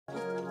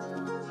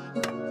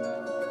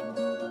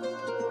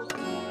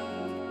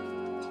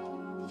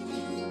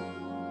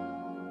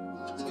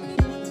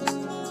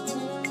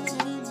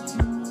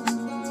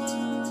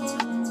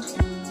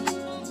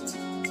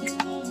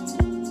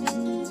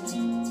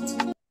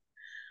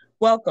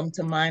Welcome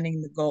to Mining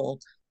the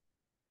Gold.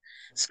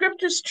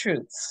 Scripture's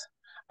truths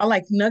are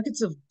like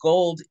nuggets of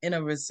gold in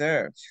a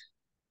reserve.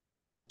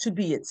 To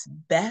be its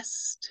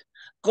best,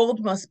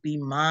 gold must be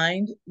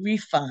mined,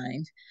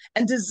 refined,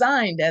 and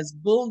designed as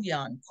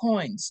bullion,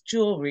 coins,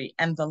 jewelry,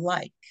 and the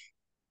like.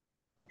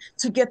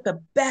 To get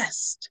the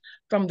best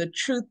from the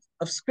truth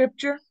of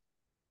Scripture,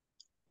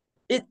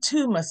 it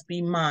too must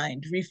be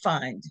mined,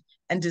 refined,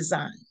 and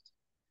designed.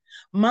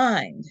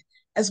 Mined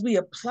as we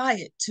apply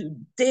it to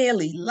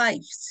daily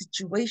life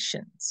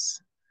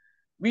situations.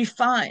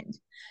 Refined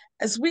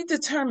as we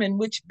determine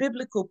which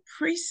biblical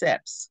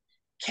precepts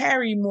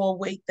carry more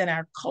weight than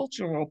our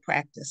cultural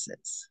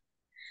practices,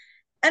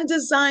 and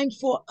designed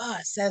for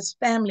us as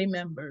family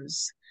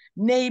members,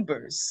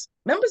 neighbors,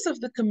 members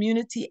of the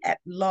community at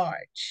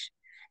large,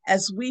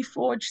 as we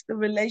forge the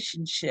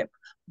relationship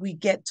we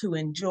get to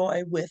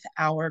enjoy with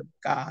our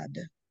God.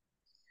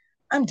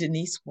 I'm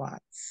Denise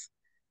Watts,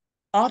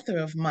 author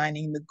of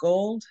Mining the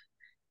Gold,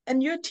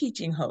 and your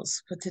teaching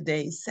host for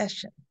today's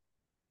session.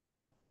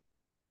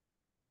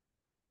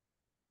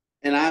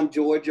 And I'm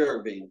George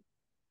Irvin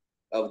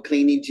of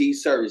Cleaning G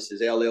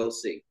Services,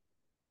 LLC.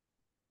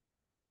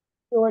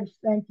 George,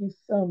 thank you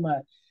so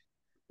much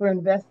for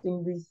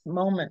investing these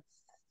moments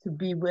to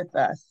be with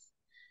us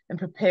and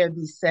prepare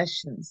these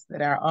sessions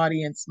that our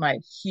audience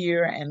might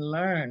hear and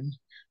learn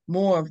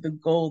more of the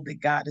gold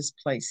that God has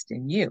placed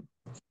in you.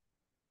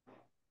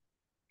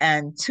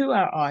 And to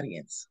our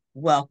audience,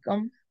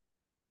 welcome.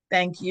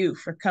 Thank you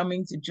for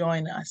coming to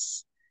join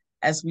us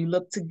as we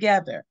look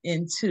together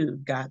into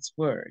God's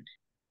Word.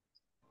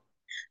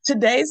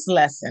 Today's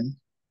lesson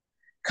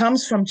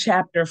comes from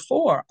chapter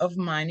 4 of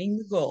Mining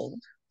the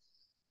Gold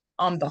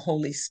on the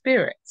Holy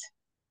Spirit.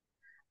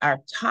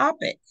 Our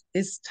topic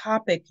is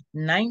topic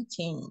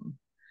 19.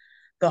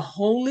 The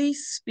Holy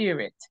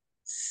Spirit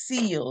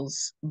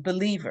seals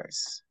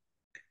believers.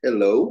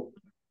 Hello.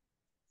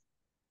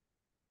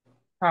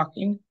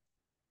 Talking.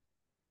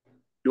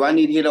 Do I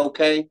need to hit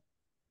okay?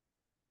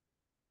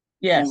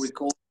 Yes. On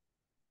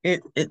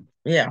record?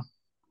 Yeah.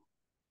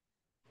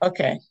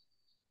 Okay.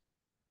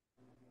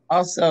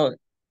 Also,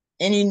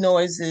 any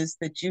noises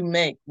that you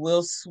make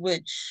will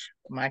switch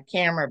my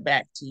camera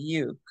back to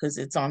you because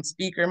it's on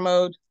speaker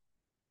mode.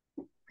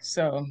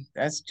 So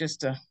that's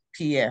just a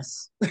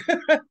PS.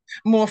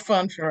 More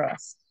fun for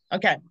us.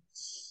 Okay.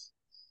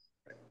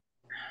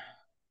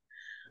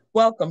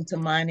 Welcome to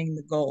Mining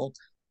the Gold.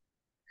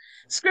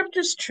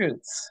 Scripture's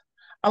truths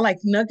are like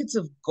nuggets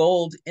of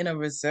gold in a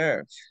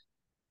reserve.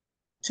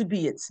 To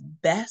be its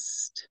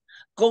best,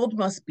 gold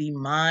must be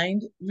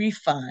mined,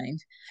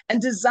 refined,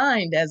 and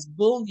designed as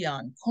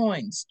bullion,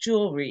 coins,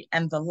 jewelry,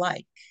 and the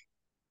like.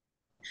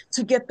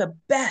 To get the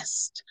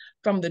best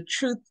from the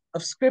truth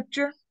of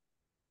Scripture,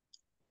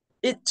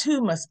 it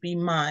too must be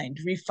mined,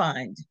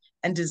 refined,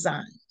 and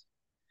designed.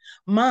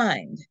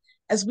 Mined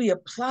as we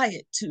apply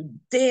it to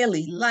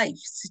daily life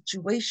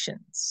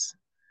situations.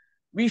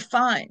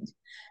 Refined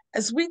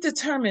as we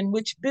determine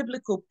which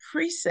biblical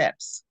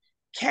precepts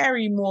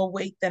carry more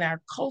weight than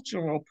our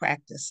cultural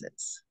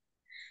practices,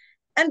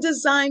 and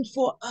designed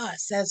for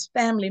us as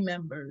family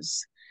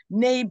members,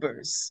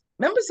 neighbors,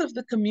 members of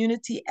the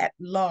community at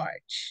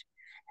large,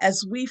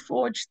 as we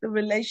forge the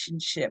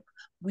relationship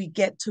we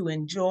get to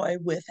enjoy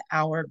with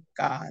our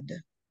God.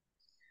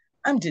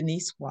 I'm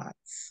Denise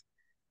Watts,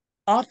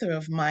 author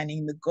of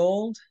Mining the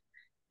Gold,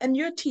 and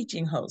your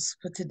teaching host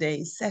for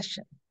today's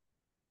session.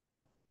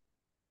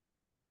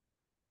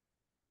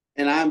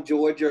 And I'm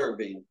George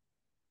Irvin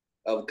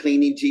of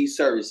Cleaning G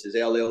Services,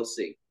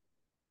 LLC.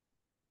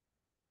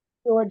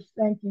 George,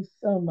 thank you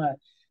so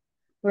much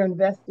for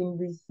investing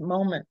these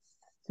moments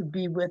to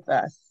be with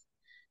us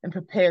and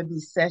prepare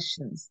these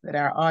sessions that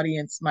our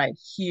audience might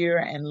hear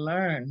and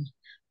learn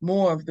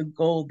more of the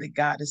gold that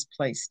God has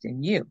placed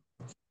in you.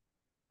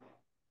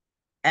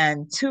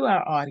 And to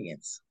our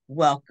audience,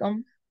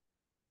 welcome.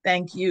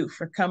 Thank you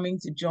for coming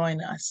to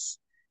join us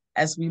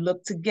as we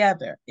look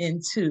together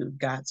into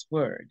God's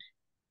Word.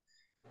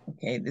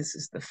 Okay, this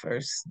is the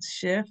first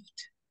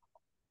shift.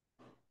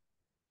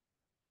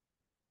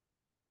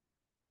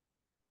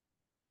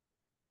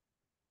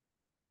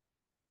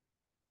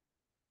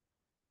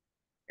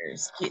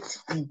 There's Kit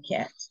and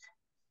Cat.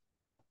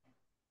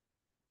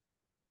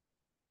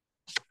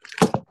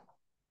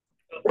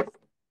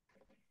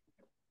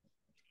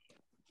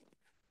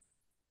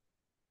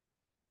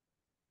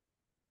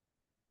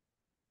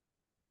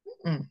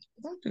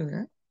 Don't do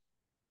that.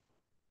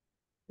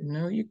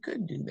 No, you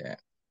could do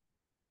that.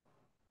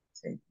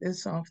 Take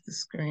this off the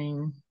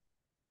screen.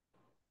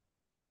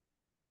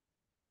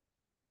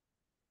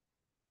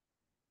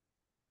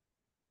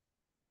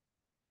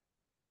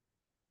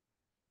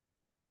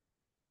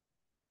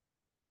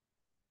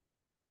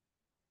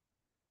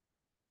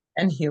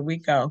 And here we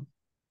go.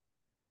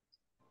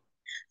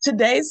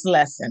 Today's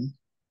lesson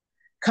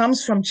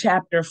comes from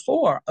chapter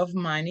 4 of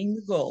Mining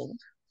the Gold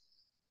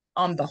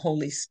on the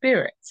Holy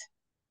Spirit.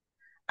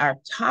 Our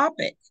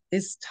topic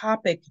is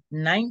topic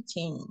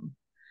 19.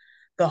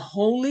 The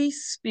Holy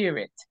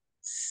Spirit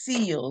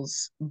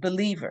seals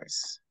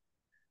believers.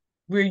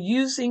 We're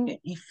using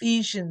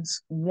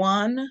Ephesians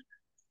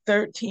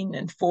 1:13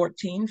 and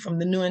 14 from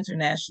the New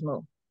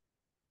International.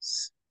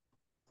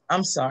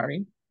 I'm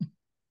sorry.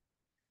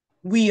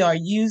 We are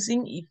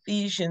using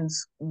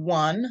Ephesians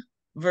 1,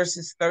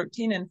 verses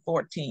 13 and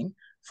 14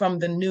 from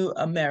the New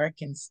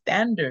American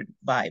Standard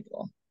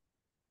Bible.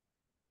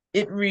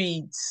 It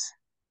reads,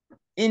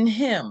 "In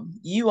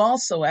him, you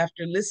also,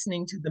 after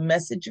listening to the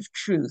message of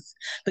truth,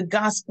 the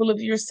gospel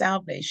of your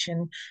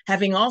salvation,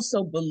 having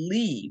also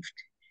believed,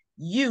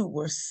 you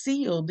were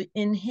sealed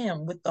in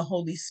him with the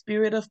Holy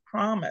Spirit of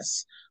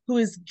promise, who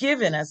is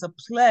given as a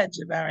pledge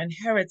of our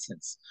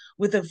inheritance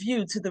with a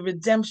view to the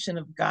redemption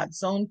of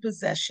God's own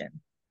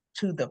possession,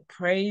 to the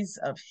praise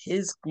of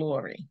his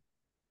glory."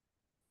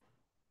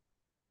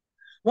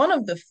 One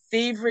of the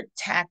favorite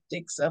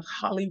tactics of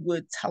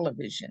Hollywood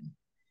television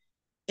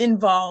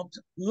involved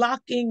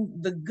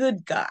locking the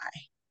good guy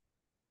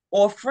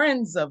or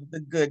friends of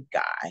the good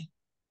guy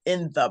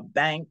in the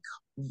bank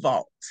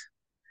vault,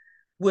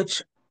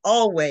 which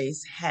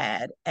always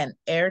had an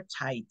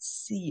airtight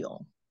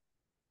seal.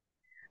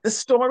 The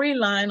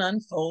storyline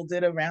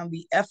unfolded around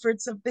the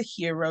efforts of the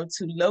hero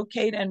to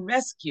locate and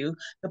rescue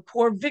the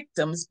poor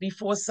victims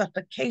before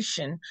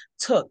suffocation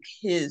took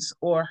his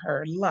or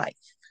her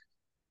life.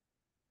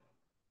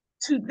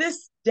 To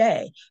this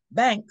day,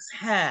 banks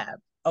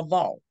have a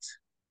vault,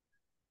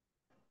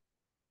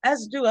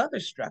 as do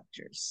other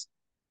structures.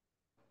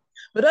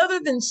 But other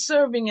than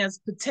serving as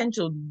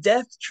potential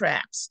death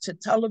traps to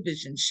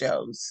television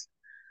shows,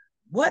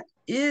 what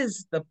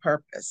is the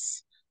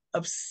purpose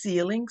of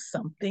sealing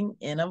something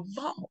in a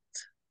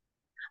vault?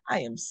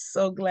 I am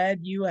so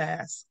glad you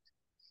asked.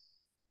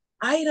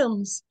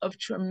 Items of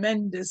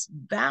tremendous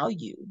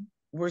value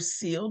were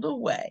sealed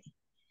away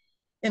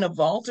in a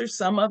vault or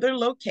some other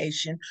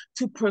location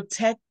to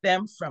protect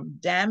them from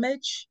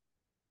damage,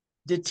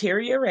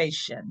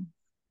 deterioration,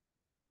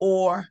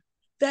 or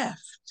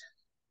theft.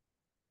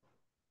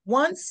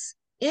 Once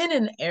in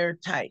an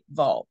airtight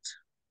vault,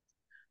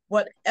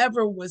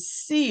 whatever was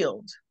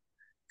sealed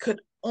could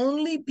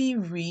only be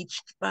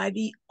reached by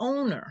the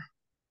owner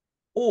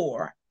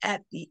or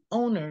at the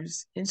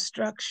owner's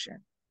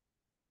instruction.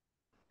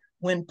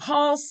 When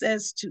Paul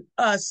says to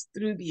us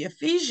through the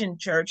Ephesian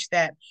church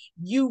that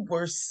you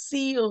were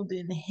sealed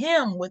in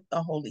him with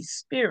the Holy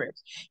Spirit,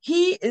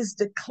 he is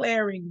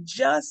declaring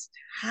just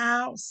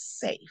how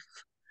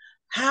safe,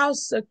 how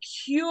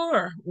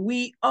secure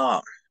we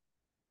are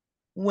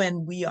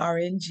when we are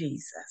in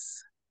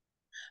Jesus.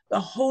 The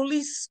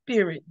Holy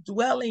Spirit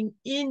dwelling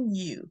in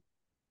you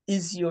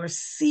is your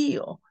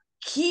seal,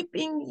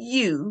 keeping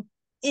you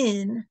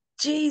in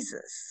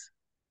Jesus.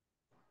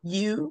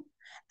 You,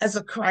 as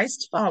a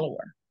Christ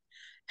follower,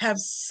 have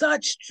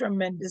such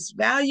tremendous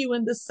value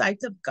in the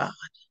sight of God.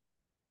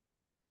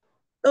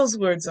 Those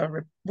words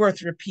are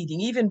worth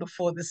repeating even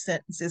before the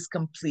sentence is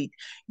complete.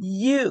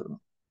 You,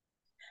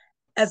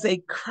 as a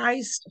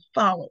Christ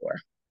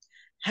follower,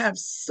 have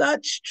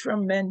such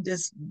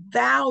tremendous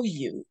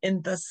value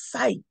in the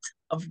sight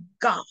of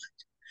God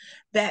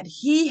that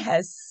he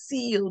has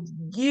sealed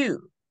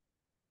you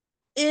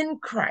in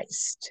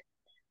Christ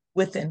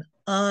with an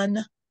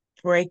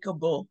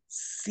unbreakable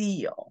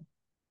seal.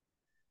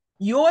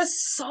 Your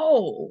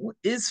soul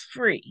is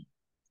free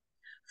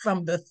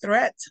from the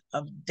threat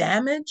of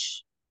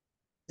damage,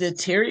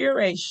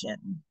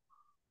 deterioration,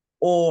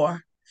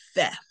 or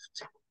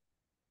theft.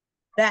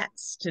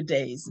 That's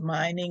today's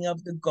mining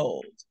of the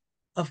gold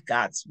of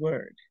God's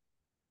word.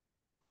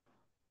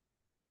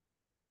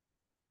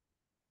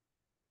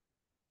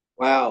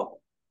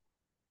 Wow,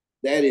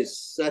 that is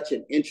such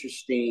an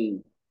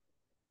interesting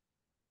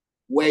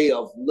way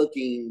of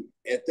looking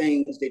at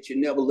things that you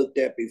never looked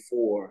at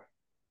before.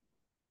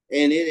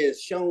 And it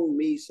has shown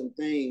me some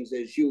things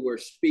as you were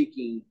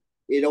speaking.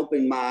 It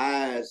opened my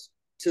eyes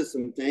to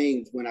some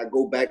things when I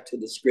go back to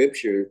the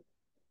scripture.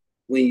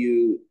 When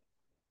you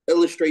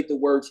illustrate the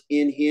words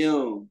in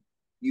him,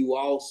 you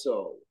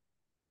also,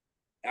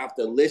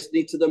 after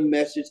listening to the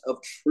message of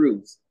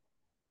truth,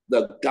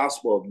 the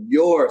gospel of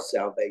your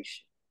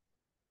salvation.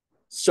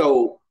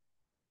 So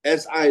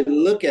as I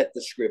look at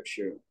the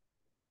scripture,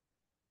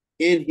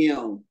 in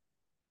him,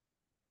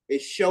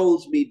 it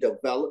shows me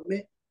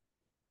development.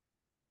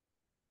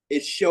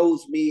 It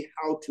shows me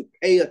how to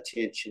pay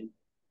attention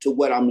to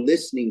what I'm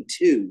listening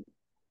to.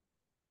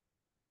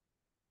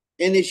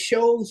 And it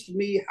shows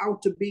me how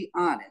to be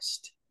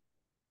honest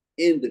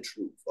in the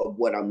truth of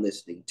what I'm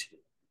listening to.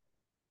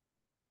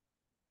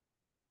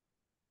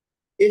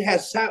 It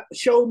has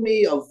shown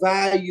me a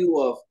value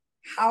of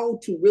how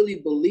to really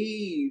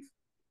believe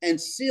and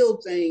seal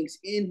things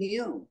in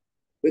him,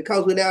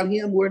 because without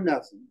him, we're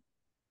nothing.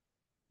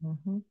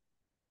 Mm-hmm.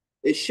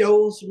 It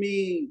shows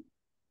me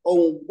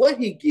on what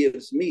he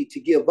gives me to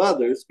give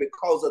others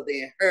because of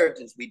the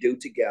inheritance we do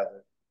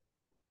together.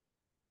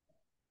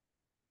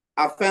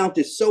 I found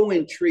it so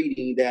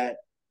intriguing that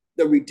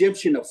the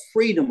redemption of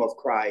freedom of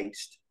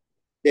Christ,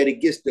 that it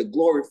gets to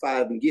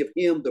glorify and give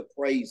him the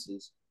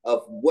praises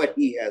of what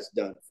he has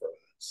done for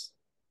us.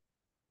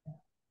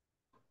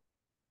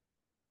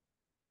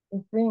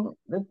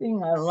 the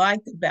thing I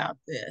like about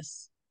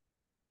this,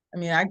 I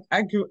mean,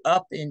 I grew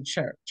up in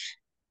church,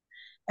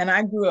 and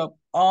I grew up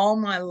all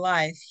my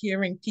life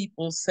hearing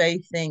people say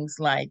things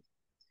like,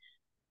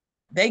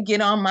 they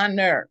get on my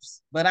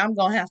nerves, but I'm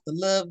going to have to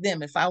love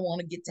them if I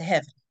want to get to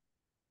heaven.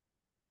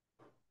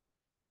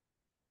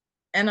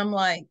 And I'm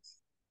like,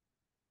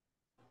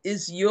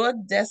 is your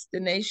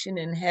destination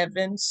in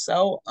heaven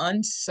so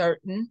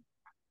uncertain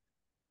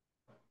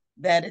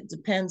that it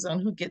depends on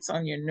who gets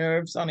on your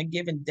nerves on a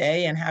given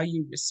day and how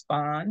you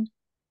respond?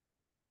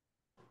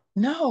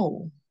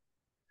 No,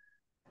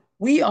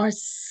 we are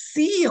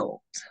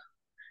sealed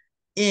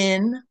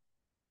in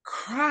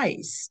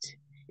Christ.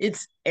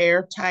 It's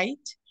airtight.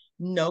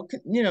 No,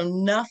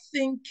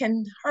 nothing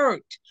can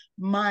hurt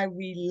my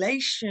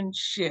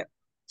relationship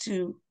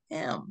to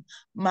him.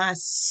 My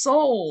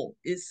soul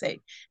is safe.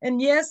 And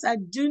yes, I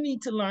do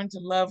need to learn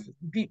to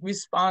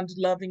respond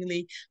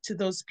lovingly to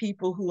those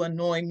people who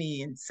annoy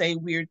me and say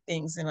weird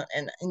things and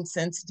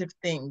insensitive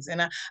things.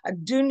 And I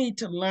do need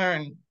to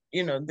learn,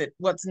 that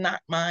what's not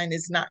mine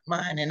is not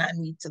mine, and I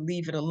need to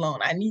leave it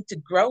alone. I need to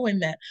grow in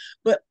that.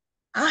 But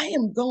I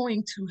am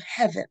going to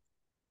heaven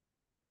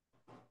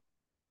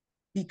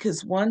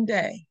because one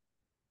day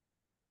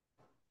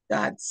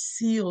God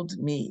sealed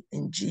me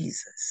in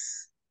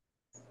Jesus.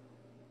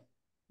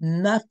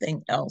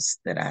 Nothing else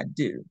that I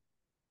do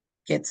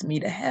gets me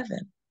to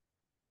heaven.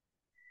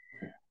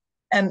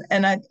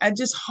 And I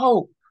just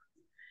hope,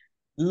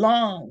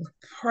 long,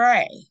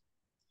 pray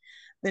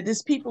that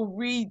as people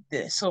read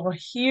this or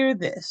hear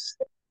this,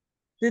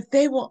 that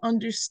they will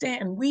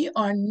understand we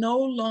are no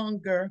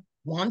longer,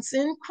 once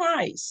in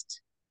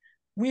Christ,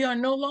 we are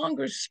no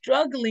longer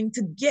struggling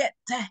to get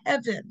to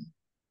heaven.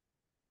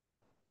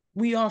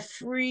 We are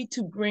free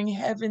to bring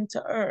heaven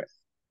to earth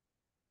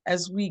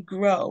as we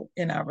grow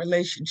in our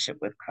relationship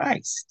with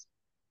Christ.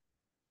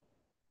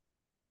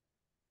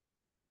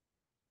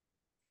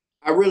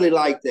 I really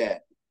like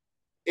that.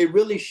 It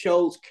really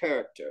shows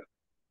character.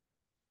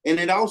 And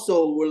it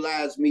also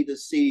allows me to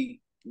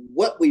see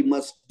what we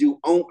must do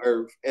on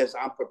earth as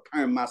I'm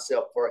preparing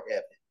myself for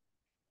heaven.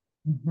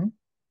 Mm-hmm.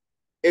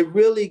 It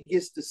really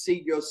gets to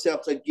see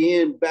yourself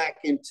again back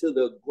into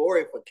the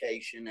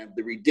glorification and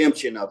the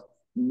redemption of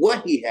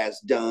what he has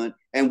done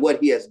and what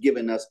he has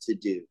given us to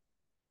do.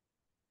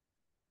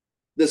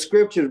 The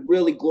scripture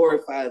really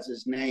glorifies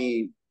his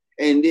name.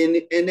 And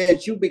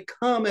as you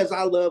become, as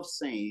I love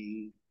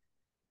saying,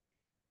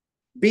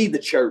 be the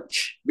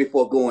church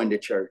before going to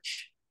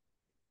church.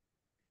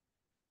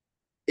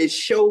 It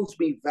shows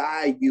me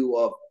value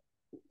of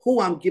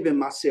who I'm giving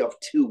myself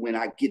to when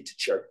I get to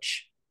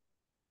church.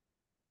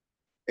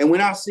 And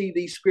when I see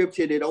these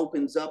scriptures, it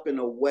opens up in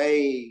a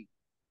way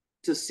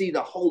to see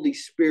the Holy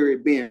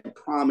Spirit being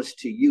promised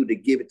to you to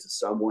give it to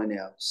someone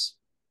else.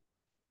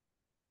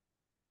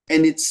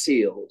 And it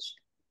seals.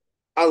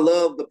 I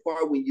love the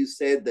part when you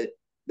said that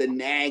the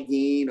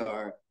nagging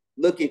or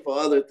looking for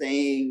other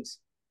things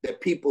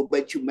that people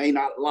but you may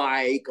not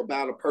like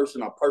about a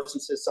person, or a person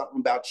says something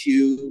about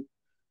you.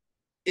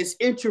 It's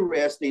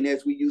interesting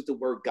as we use the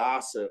word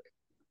gossip,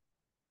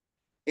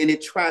 and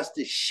it tries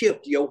to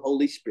shift your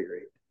Holy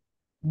Spirit.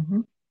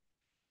 Mm-hmm.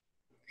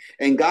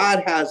 And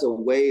God has a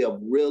way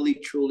of really,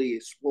 truly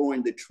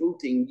exploring the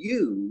truth in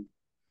you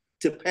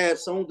to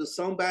pass on to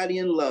somebody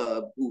in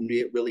love who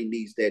really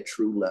needs that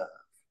true love.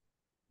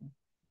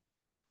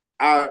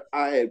 I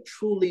have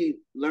truly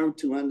learned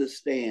to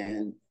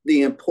understand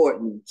the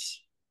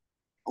importance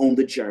on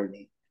the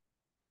journey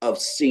of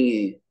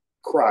seeing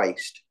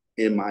Christ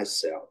in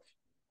myself.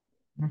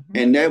 Mm-hmm.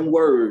 And them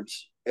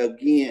words,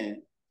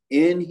 again,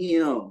 in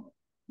him,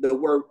 the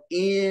word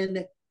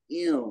in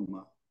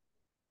him,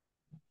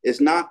 it's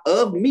not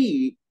of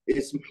me,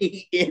 it's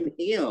me in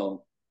him.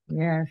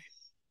 Yes.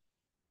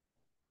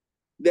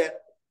 That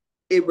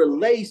it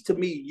relates to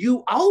me,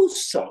 you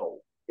also.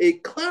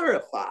 It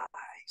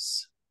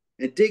clarifies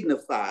and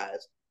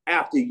dignifies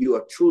after you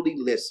have truly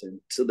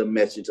listened to the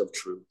message of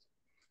truth.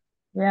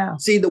 Yeah.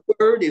 See, the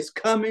word is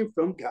coming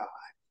from God.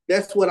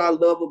 That's what I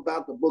love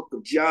about the book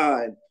of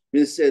John.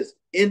 It says,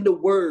 in the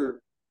word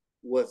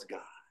was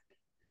God.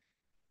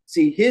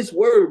 See, his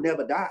word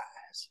never dies.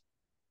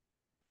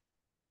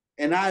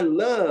 And I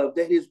love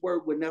that his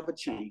word would never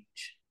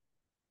change.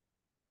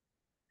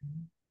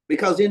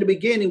 Because in the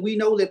beginning, we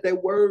know that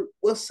that word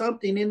was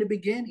something in the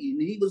beginning.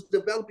 He was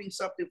developing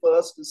something for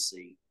us to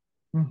see.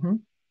 Mm-hmm.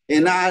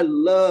 And I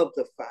love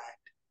the fact,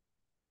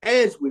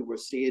 as we were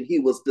seeing, he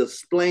was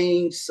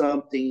displaying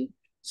something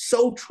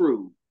so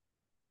true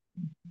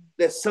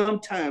that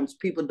sometimes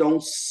people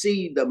don't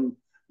see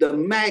the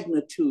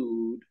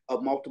magnitude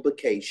of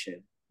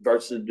multiplication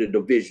versus the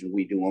division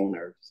we do on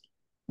earth.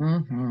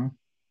 Mm-hmm.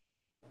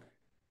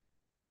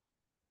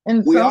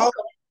 And We some, all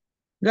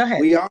go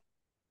ahead.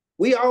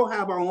 we all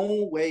have our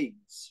own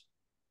ways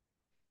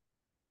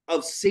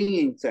of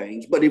seeing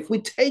things, but if we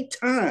take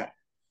time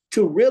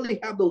to really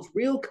have those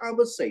real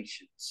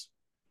conversations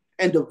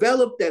and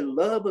develop that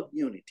love of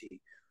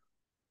unity,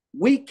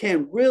 we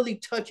can really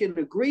touch and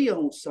agree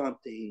on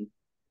something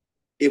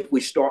if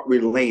we start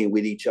relaying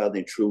with each other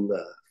in true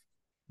love.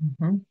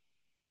 Mhm.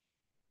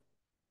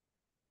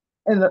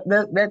 And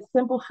that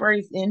simple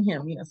phrase in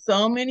him,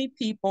 so many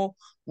people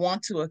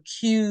want to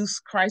accuse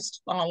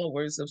Christ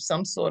followers of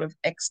some sort of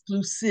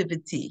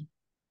exclusivity.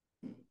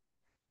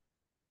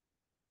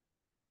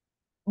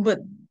 But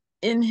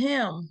in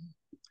him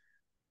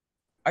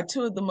are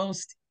two of the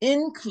most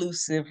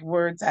inclusive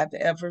words I've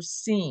ever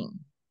seen,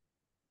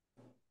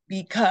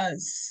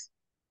 because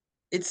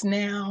it's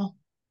now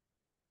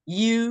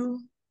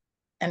you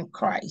and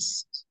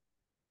Christ.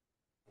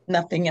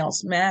 Nothing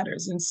else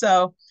matters. And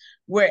so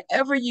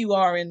wherever you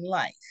are in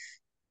life,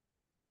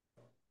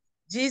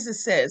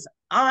 Jesus says,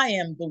 I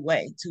am the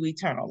way to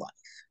eternal life.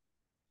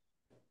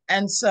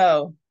 And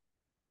so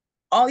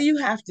all you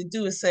have to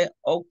do is say,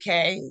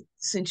 okay,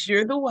 since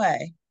you're the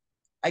way,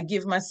 I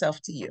give myself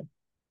to you.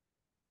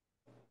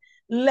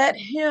 Let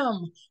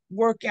him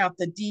work out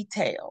the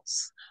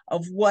details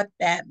of what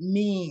that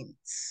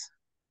means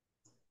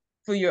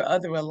for your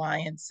other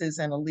alliances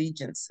and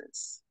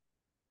allegiances.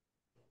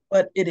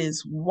 But it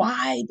is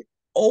wide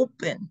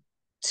open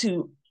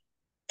to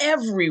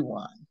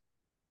everyone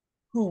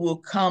who will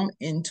come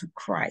into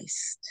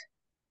Christ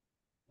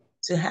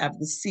to have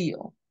the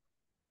seal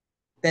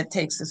that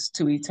takes us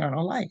to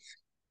eternal life.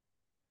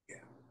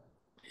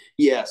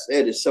 Yes,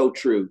 that is so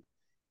true.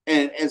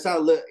 And as I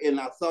look and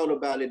I thought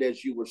about it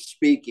as you were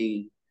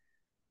speaking,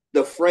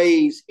 the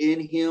phrase in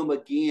him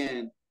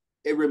again,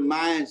 it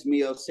reminds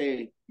me of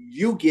saying,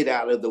 you get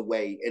out of the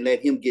way and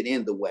let him get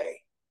in the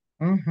way.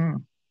 Mm-hmm.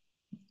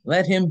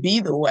 Let him be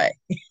the way.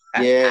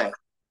 Yeah.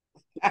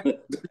 The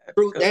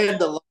truth and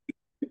the life,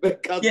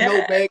 because no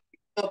Yeah. man can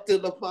come to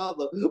the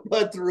Father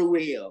but through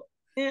him.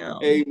 Him.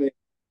 Amen.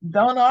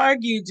 Don't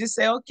argue. Just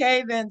say,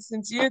 okay, then,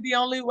 since you're the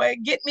only way,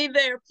 get me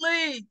there,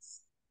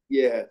 please.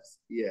 Yes,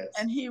 yes,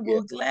 And he yes.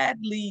 will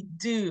gladly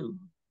do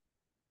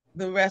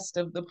the rest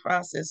of the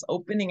process,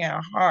 opening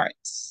our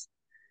hearts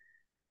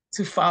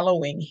to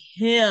following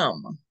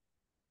him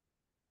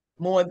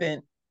more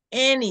than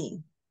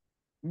any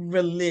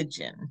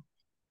religion,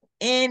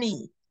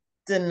 any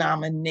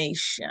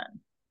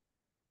denomination,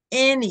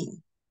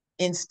 any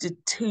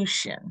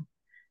institution.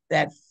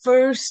 That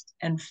first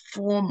and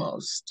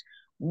foremost,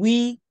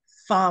 we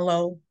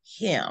follow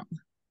him,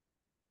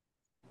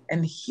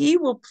 and he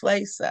will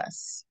place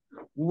us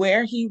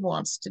where he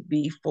wants to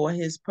be for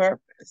his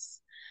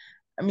purpose.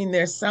 I mean,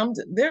 there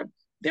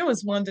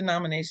was one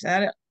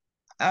denomination.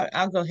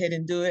 I'll go ahead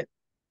and do it.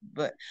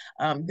 But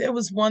there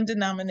was one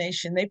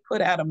denomination. They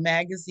put out a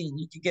magazine.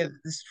 You could get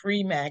this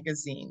free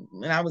magazine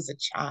when I was a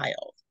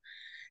child,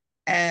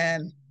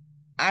 and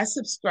I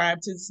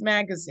subscribed to this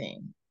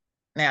magazine.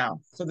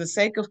 Now, for the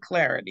sake of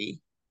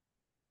clarity,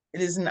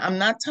 I'm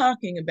not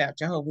talking about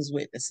Jehovah's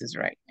Witnesses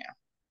right now.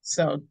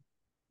 So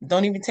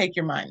don't even take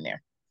your mind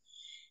there.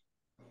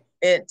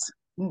 It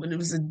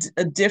was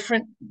a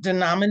different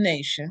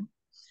denomination.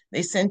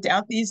 They sent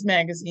out these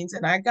magazines,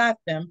 and I got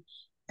them.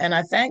 And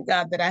I thank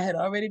God that I had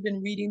already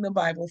been reading the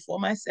Bible for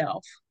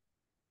myself,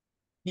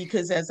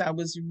 because as I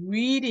was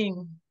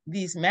reading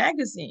these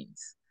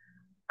magazines,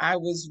 I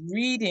was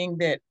reading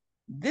that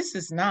this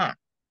is not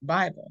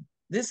Bible.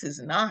 This is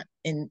not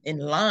in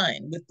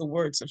line with the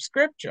words of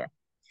Scripture.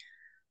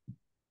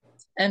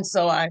 And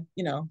so I,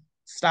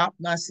 stopped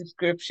my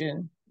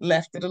subscription,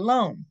 left it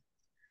alone.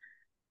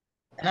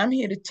 And I'm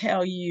here to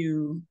tell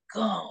you,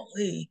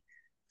 golly,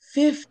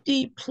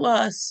 50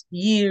 plus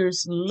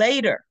years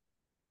later,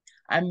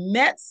 I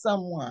met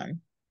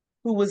someone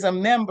who was a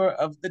member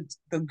of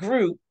the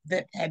group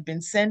that had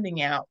been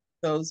sending out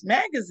those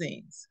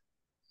magazines.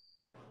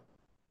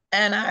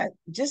 And I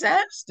just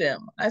asked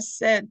him, I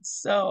said,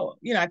 so,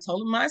 I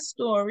told him my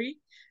story.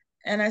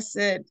 And I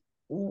said,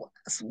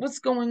 what's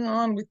going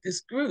on with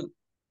this group?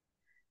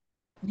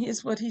 And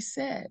here's what he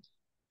said: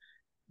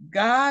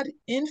 God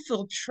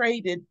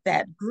infiltrated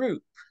that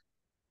group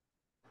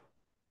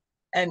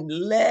and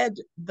led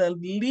the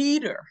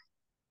leader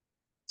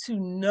to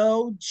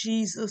know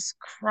Jesus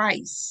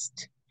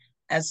Christ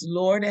as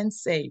Lord and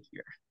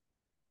Savior.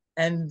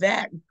 And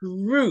that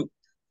group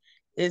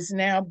has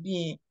now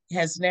been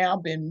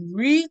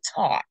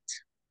retaught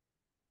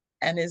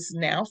and is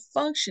now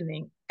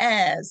functioning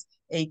as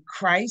a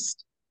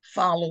Christ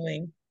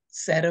following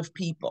set of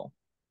people.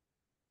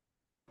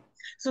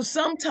 So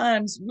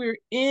sometimes we're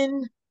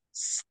in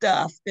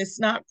stuff that's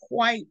not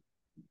quite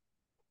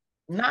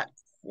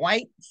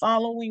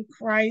following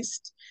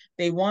Christ.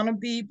 They want to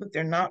be, but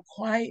they're not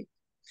quite.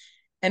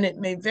 And it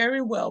may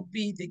very well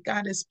be that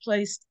God has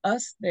placed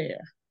us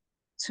there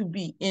to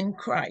be in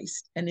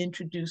Christ and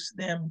introduce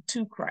them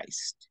to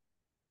Christ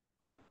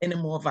in a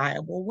more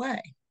viable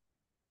way.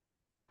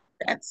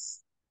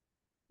 That's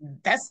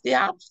the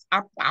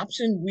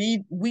option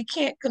we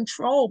can't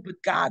control,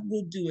 but God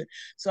will do it.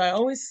 So I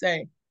always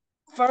say,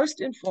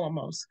 first and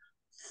foremost,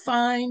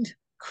 find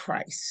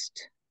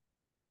Christ.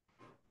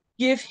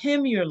 Give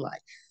him your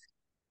life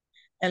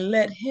and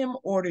let him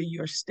order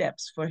your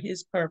steps for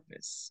his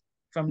purpose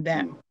from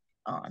that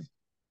on.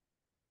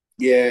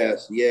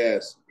 Yes,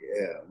 yes,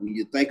 yeah. When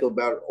you think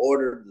about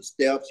order of the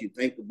steps, you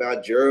think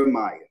about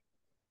Jeremiah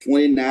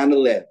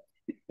 29:11.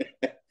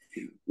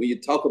 when you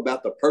talk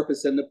about the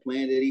purpose and the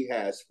plan that he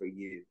has for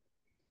you,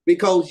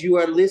 because you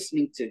are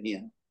listening to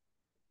him,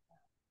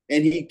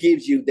 and he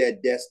gives you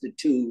that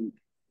destitute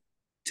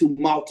to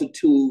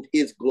multitude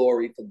his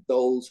glory for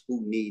those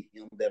who need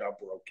him that are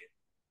broken.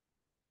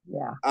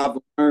 Yeah. I've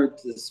learned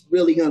to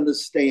really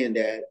understand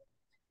that.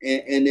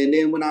 And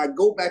then when I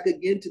go back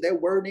again to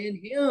that word in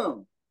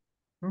him,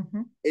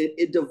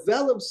 it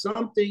develops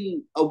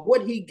something of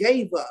what he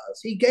gave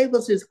us. He gave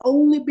us his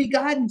only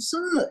begotten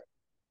son.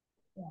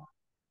 Yeah.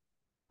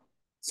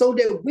 So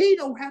that we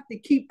don't have to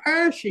keep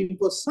perishing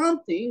for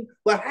something,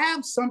 but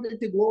have something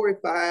to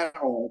glorify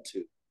on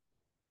to.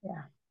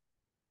 Yeah.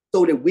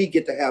 So that we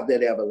get to have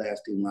that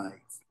everlasting life.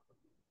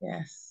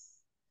 Yes.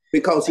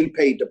 Because he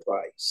paid the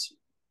price.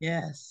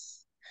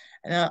 Yes.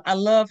 And I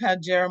love how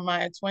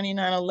Jeremiah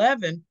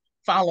 29:11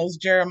 follows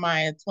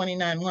Jeremiah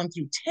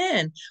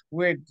 29:1-10,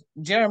 where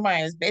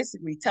Jeremiah is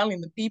basically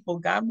telling the people,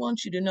 God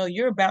wants you to know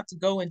you're about to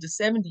go into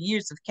 70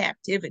 years of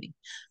captivity.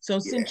 So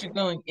since you're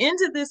going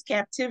into this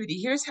captivity,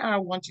 here's how I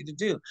want you to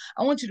do.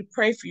 I want you to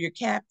pray for your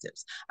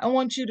captives. I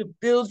want you to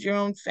build your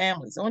own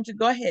families. I want you to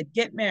go ahead,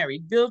 get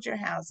married, build your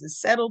houses,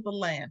 settle the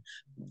land,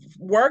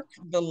 work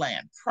the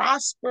land,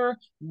 prosper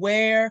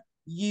where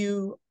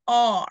you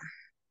are.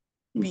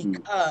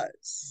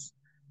 Because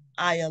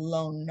I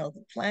alone know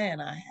the plan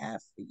I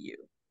have for you.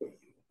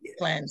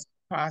 Plans to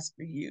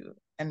prosper you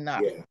and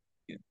not for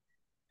you.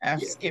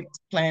 I've skipped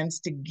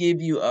plans to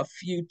give you a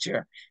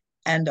future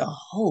and a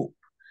hope.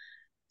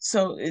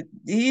 So he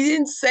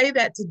didn't say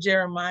that to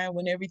Jeremiah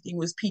when everything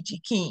was peachy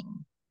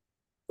keen.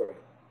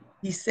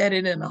 He said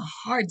it in a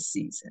hard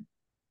season.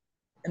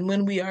 And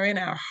when we are in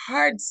our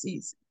hard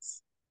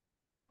seasons,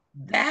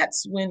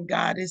 that's when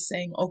God is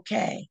saying,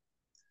 okay,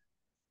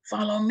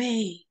 follow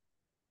me.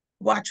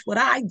 Watch what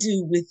I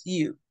do with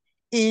you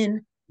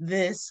in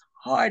this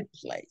hard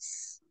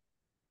place.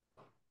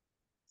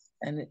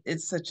 And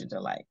it's such a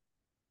delight.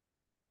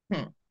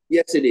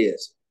 Yes, it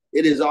is.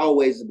 It is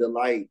always a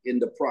delight in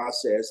the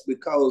process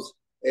because,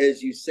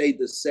 as you say,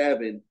 the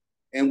seven,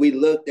 and we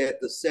looked at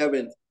the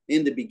seventh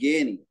in the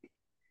beginning,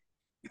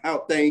 how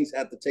things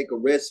have to take a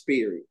rest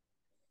period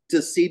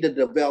to see the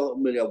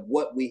development of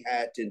what we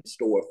had in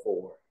store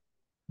for.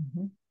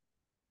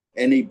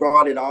 And he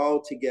brought it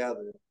all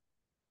together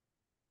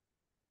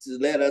to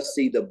let us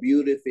see the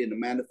beauty and the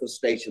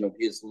manifestation of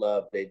his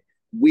love that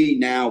we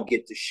now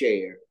get to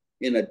share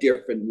in a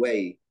different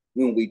way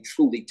when we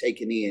truly take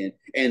it in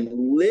and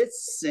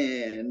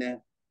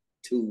listen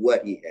to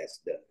what he has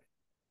done.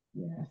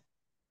 Yeah.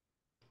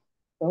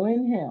 So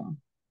in him,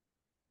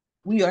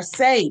 we are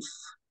safe.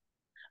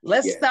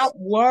 Let's stop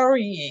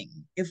worrying.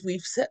 If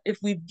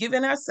we've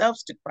given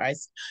ourselves to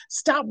Christ,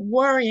 stop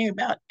worrying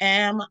about,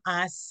 am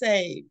I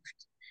saved?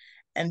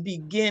 And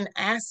begin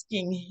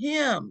asking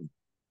him,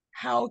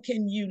 how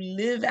can you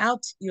live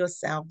out your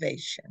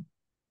salvation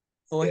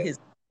for his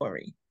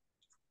glory?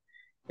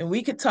 And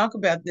we could talk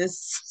about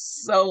this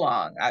so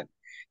long.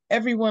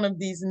 Every one of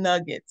these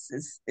nuggets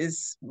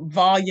is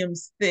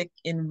volumes thick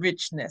in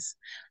richness.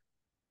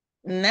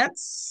 And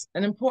that's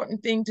an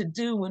important thing to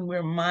do when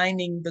we're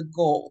mining the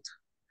gold.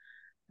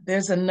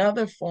 There's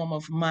another form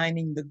of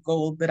mining the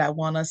gold that I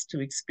want us to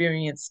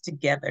experience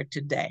together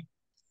today.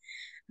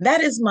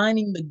 That is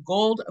mining the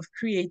gold of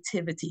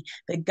creativity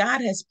that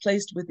God has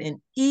placed within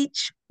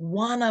each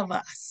one of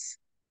us.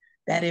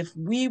 That if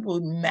we will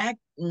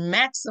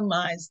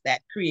maximize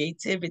that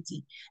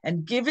creativity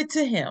and give it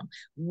to him,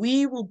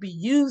 we will be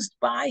used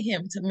by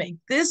him to make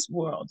this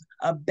world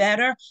a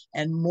better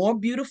and more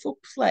beautiful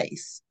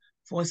place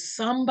for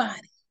somebody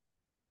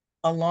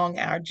along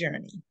our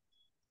journey.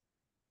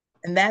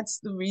 And that's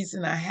the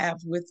reason I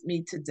have with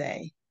me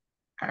today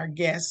our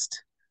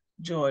guest,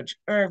 George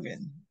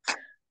Irvin.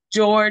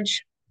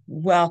 George,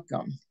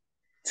 welcome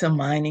to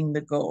Mining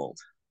the Gold.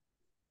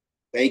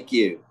 Thank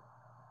you.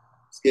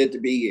 It's good to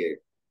be here.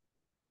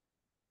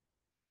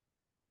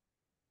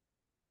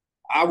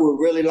 I would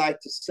really like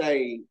to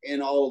say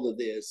in all of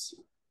this,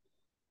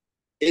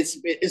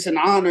 it's an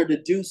honor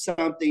to do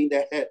something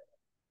that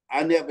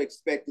I never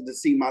expected to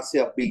see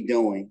myself be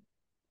doing.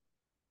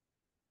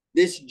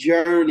 This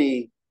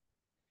journey,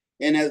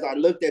 and as I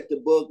looked at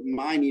the book,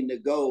 Mining the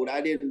Gold,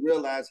 I didn't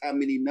realize how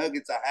many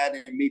nuggets I had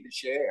in me to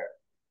share.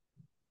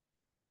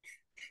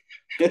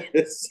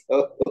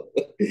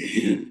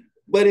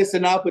 But it's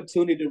an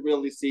opportunity to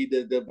really see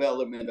the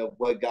development of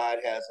what God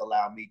has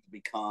allowed me to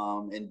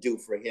become and do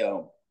for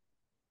him.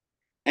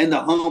 And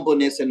the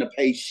humbleness and the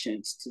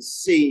patience to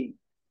see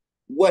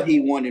what he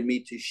wanted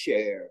me to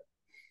share.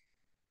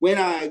 When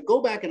I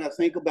go back and I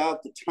think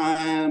about the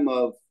time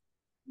of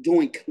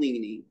doing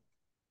cleaning,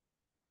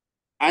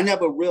 I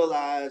never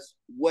realized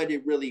what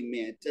it really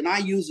meant. And I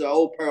use an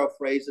old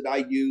paraphrase that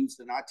I use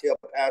and I tell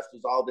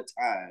pastors all the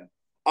time,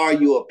 are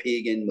you a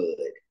pig in mud?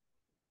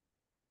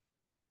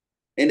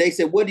 And they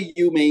said, what do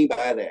you mean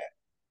by that?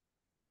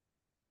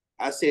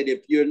 I said,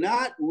 if you're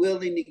not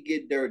willing to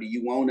get dirty,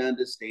 you won't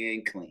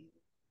understand clean.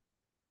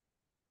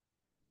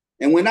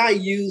 And when I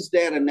use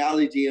that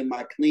analogy in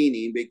my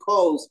cleaning,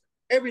 because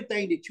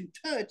everything that you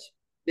touch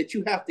that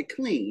you have to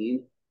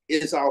clean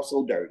is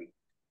also dirty.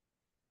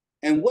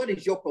 And what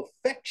is your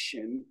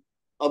perfection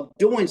of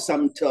doing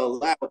something to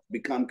allow it to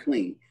become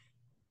clean?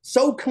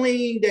 So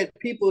clean that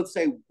people would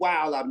say,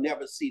 wow, I've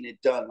never seen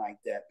it done like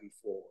that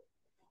before.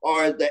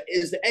 Or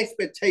is the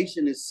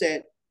expectation is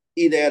set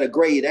either at a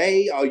grade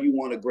A or you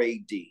want a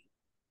grade D.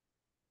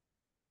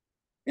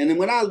 And then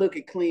when I look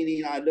at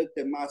cleaning, I looked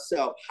at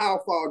myself,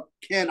 how far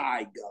can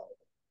I go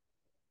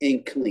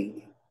in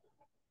cleaning?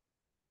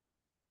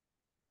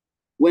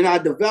 When I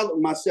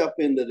developed myself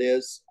into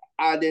this,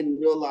 I didn't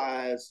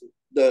realize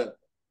the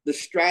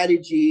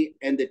strategy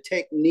and the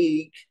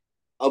technique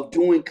of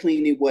doing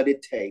cleaning, what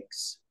it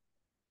takes.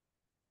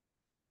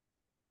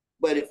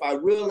 But if I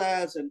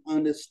realized and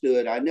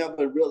understood, I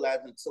never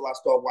realized until I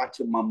started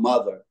watching my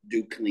mother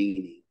do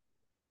cleaning,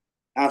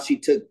 how she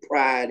took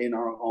pride in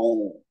her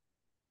home.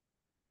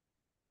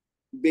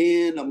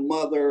 Being a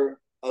mother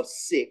of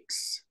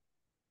 6,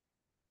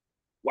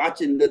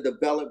 watching the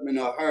development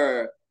of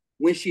her,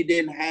 when she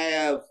didn't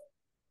have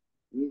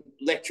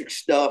electric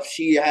stuff,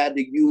 she had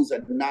to use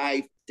a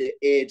knife to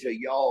edge a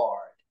yard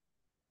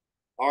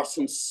or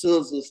some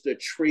scissors to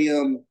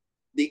trim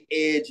the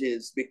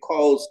edges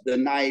because the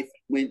knife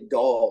went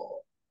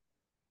dull.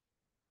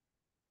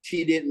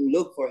 She didn't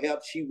look for help.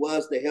 She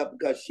was the help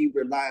because she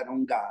relied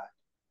on God.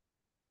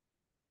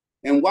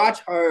 And watch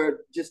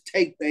her just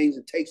take things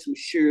and take some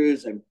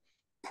shears and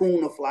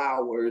prune the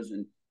flowers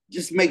and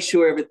just make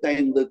sure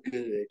everything looked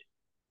good.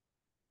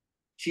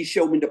 She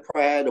showed me the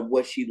pride of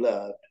what she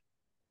loved,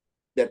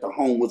 that the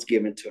home was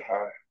given to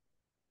her.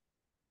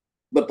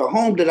 But the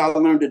home that I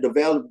learned to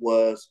develop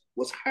was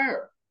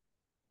her,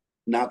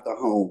 not the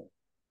home.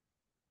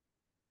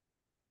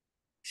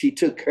 She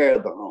took care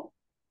of the home.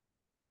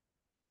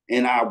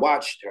 And I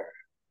watched her.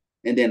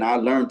 And then I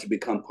learned to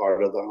become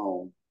part of the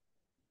home.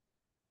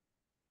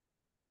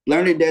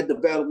 Learning that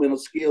developmental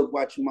skills,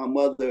 watching my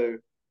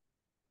mother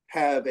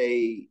have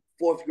a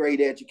 4th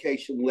grade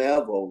education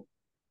level,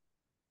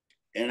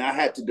 and I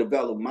had to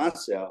develop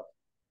myself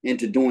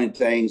into doing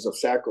things of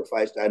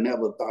sacrifice that I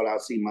never thought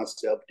I'd see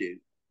myself do.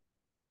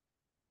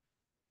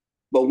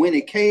 But when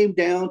it came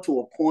down to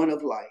a point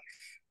of life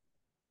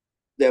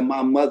that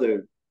my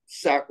mother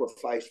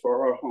sacrificed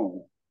for her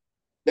home,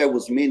 there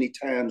was many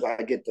times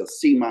I get to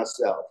see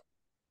myself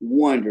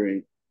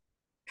wondering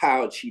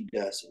how she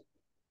does it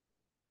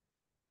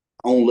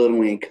on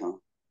little income.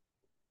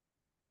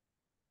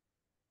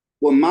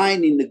 Well,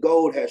 mining the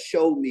gold has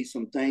showed me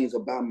some things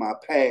about my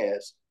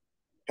past,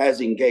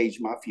 has engaged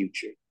my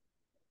future.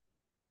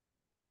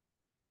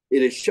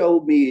 It has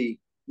showed me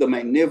the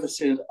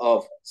magnificence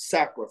of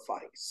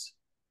sacrifice,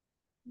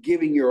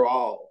 giving your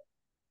all.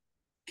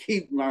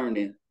 Keep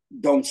learning,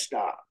 don't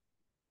stop.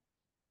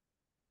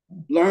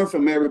 Learn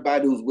from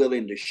everybody who's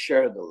willing to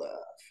share the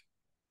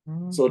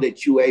love so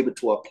that you're able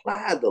to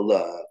apply the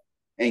love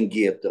and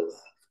give the love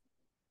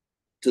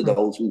to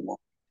those who want.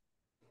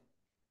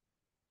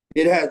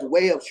 It has a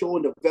way of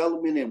showing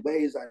development in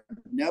ways I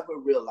never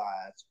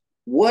realized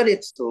what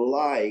it's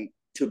like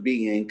to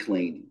be in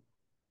cleaning.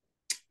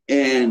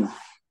 And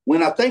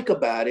when I think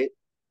about it,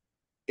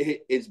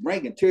 it's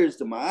bringing tears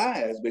to my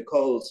eyes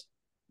because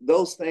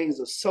those things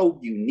are so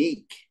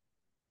unique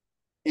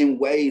in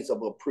ways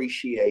of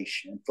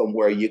appreciation from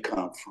where you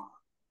come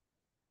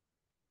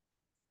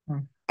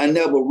from. I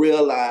never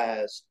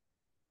realized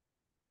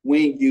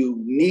when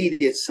you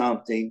needed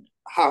something,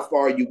 how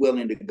far you're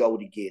willing to go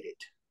to get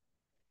it.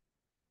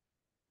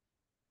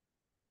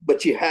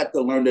 But you had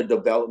to learn the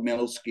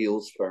developmental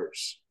skills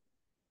first.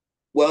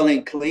 Well,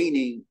 in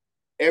cleaning,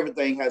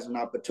 everything has an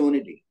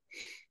opportunity.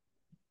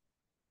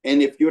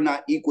 And if you're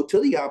not equal to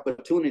the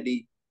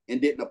opportunity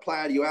and didn't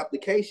apply to your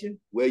application,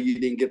 well, you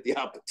didn't get the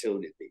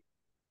opportunity.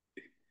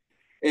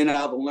 And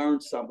I've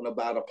learned something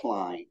about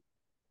applying.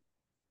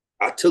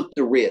 I took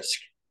the risk.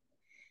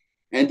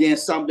 And then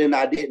something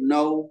I didn't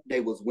know,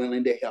 they was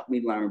willing to help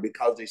me learn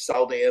because they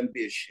saw the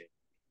ambition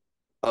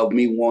of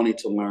me wanting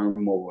to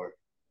learn more.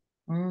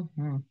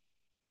 Mm-hmm.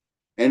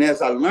 And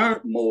as I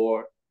learned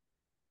more,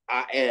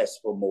 I asked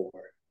for more.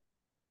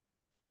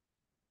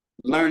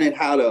 Learning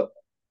how to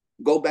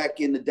go back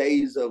in the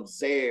days of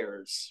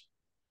Zaire's,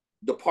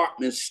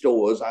 department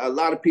stores. A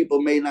lot of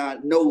people may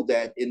not know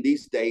that in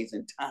these days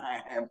and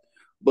time,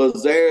 but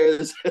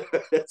Zaire's,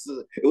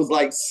 it was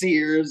like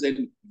Sears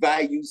and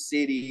Value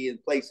City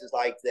and places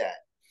like that.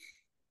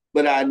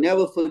 But I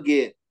never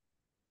forget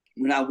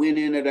when I went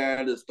into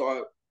there to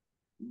start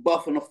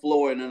buffing the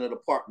floor in a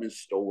department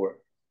store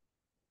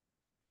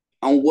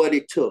on what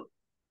it took.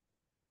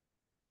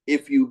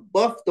 If you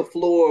buff the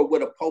floor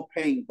with a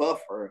propane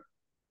buffer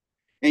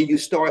and you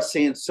start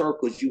seeing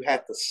circles, you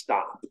have to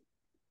stop.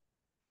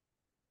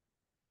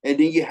 And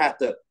then you have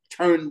to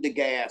turn the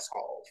gas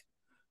off.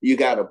 You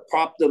got to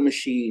prop the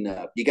machine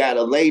up. You got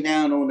to lay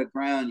down on the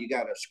ground. You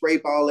got to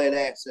scrape all that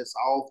excess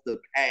off the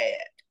pad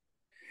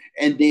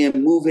and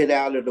then move it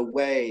out of the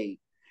way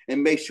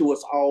and make sure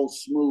it's all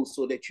smooth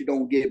so that you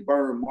don't get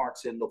burn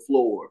marks in the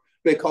floor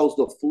because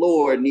the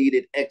floor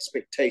needed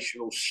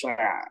expectational shine.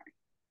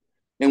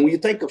 And when you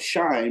think of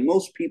shine,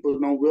 most people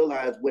don't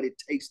realize what it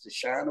takes to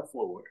shine a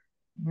floor.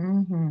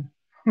 Mm-hmm.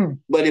 Hmm.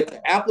 But if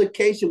the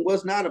application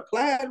was not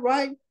applied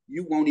right,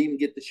 you won't even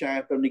get the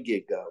shine from the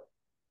get-go.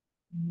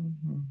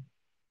 Mm-hmm.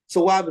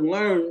 So I've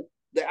learned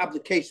the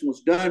application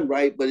was done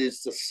right, but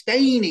it's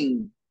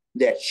sustaining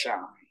that shine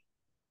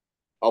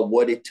of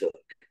what it took.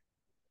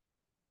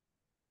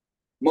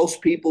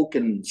 Most people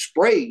can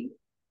spray,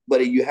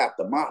 but you have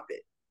to mop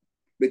it.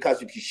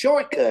 Because if you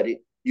shortcut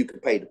it, you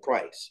can pay the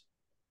price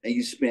and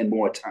you spend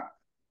more time.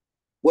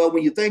 Well,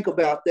 when you think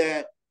about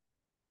that,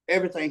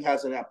 everything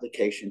has an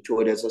application to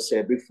it, as I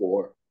said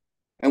before.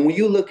 And when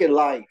you look at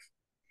life,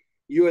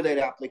 you're that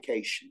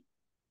application.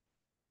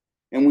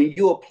 And when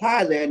you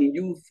apply that and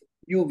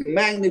you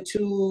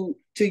magnitude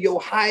to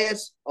your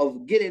highest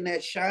of getting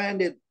that shine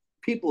that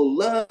people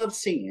love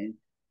seeing,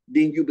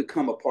 then you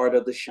become a part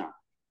of the shine.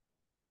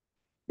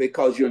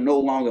 Because you no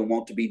longer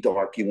want to be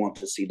dark, you want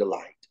to see the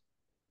light.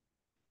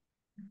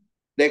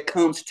 That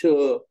comes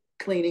to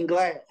cleaning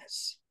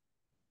glass.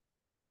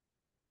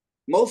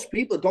 Most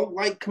people don't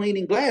like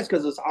cleaning glass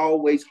because it's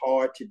always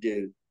hard to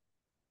do.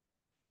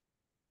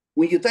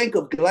 When you think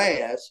of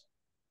glass,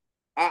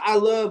 I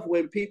love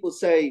when people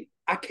say,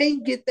 I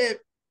can't get that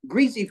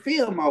greasy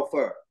film off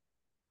her.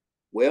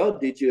 Well,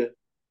 did you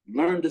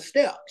learn the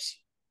steps?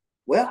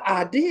 Well,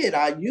 I did.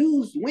 I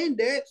used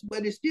Windex,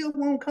 but it still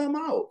won't come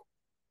out.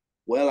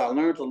 Well, I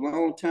learned a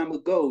long time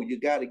ago, you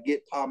got to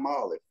get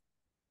Palmolive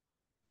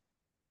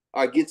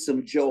or get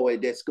some Joy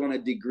that's going to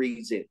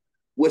degrease it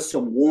with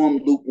some warm,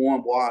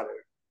 lukewarm water.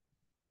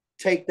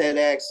 Take that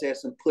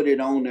excess and put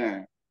it on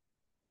there.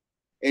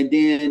 And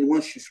then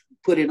once you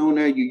put it on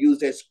there, you use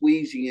that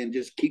squeegee and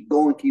just keep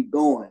going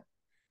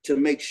to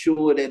make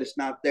sure that it's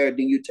not there.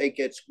 Then you take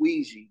that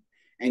squeegee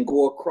and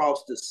go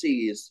across to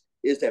see is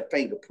that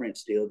fingerprint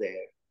still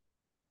there?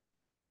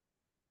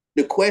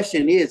 The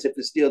question is, if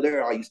it's still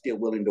there, are you still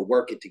willing to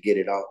work it to get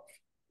it off?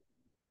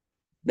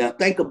 Now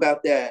think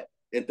about that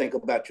and think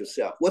about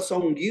yourself. What's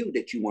on you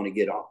that you want to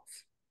get off?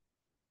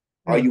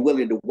 Are you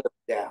willing to work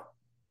it out?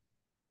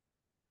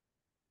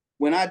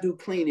 When I do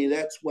cleaning,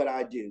 that's what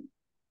I do.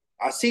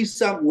 I see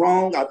something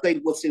wrong, I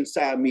think what's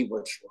inside me,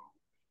 what's wrong.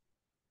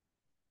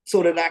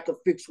 So that I can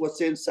fix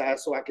what's inside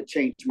so I can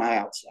change my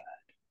outside.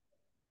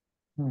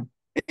 Hmm.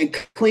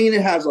 And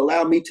cleaning has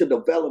allowed me to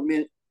develop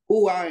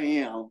who I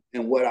am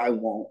and what I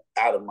want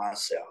out of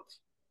myself.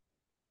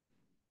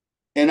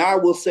 And I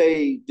will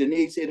say,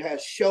 Denise, it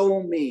has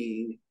shown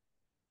me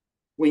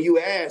when you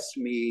asked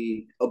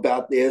me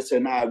about this,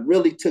 and I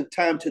really took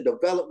time to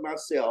develop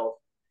myself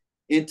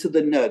into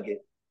the nugget,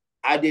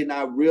 I did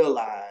not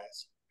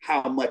realize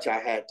how much I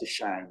had to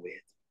shine with.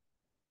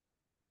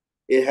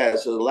 It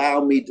has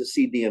allowed me to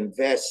see the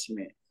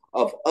investment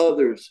of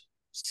others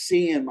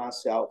seeing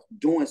myself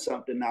doing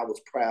something I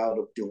was proud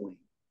of doing.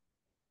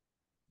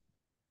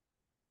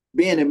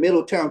 Being in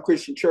Middletown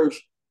Christian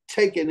Church,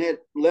 taking that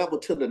level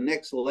to the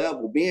next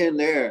level, being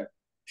there,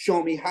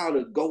 showing me how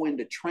to go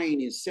into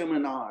training,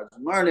 seminars,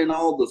 learning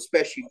all the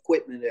special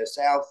equipment that's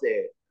out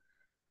there,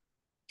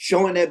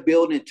 showing that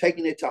building,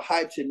 taking it to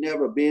heights it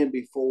never been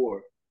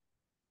before.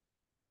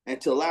 And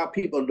to allow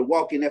people to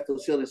walk in that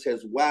facility and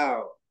says,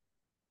 wow,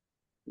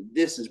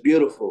 this is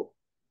beautiful.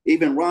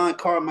 Even Ron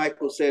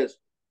Carmichael says,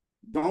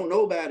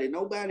 nobody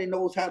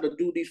knows how to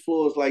do these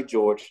floors like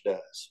George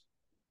does.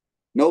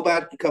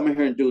 Nobody can come in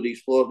here and do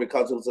these floors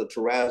because it was a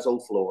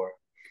terrazzo floor.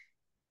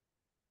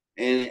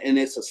 And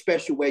it's a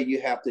special way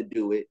you have to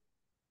do it.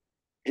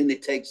 And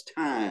it takes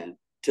time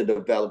to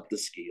develop the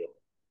skill.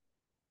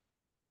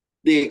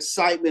 The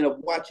excitement of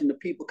watching the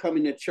people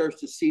coming to church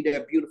to see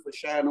that beautiful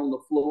shine on the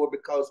floor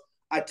because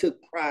I took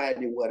pride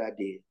in what I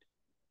did.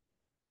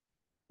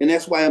 And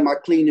that's why in my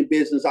cleaning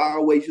business, I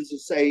always used to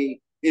say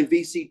in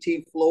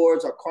VCT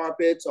floors or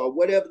carpets or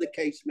whatever the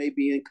case may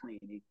be in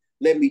cleaning,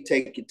 let me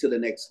take it to the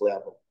next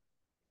level.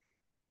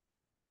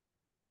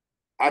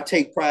 I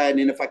take pride,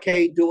 and if I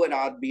can't do it,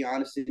 I'll be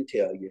honest and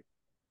tell you,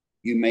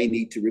 you may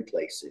need to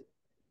replace it.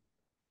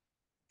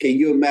 Can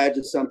you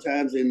imagine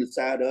sometimes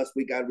inside us,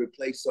 we got to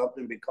replace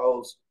something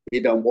because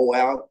it done wore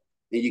out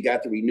and you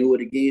got to renew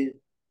it again?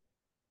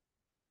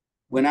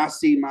 When I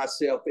see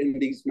myself in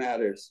these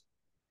matters,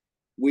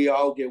 we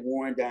all get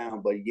worn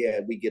down, but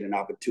yeah, we get an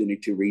opportunity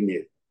to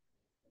renew.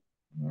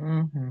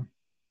 Mm-hmm.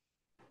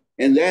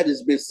 And that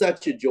has been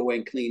such a joy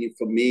in cleaning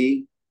for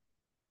me,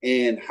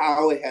 and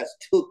how it has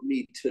took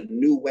me to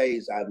new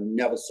ways I've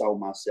never saw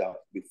myself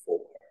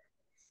before.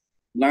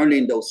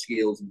 Learning those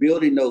skills,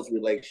 building those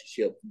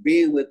relationships,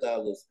 being with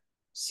others,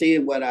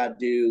 seeing what I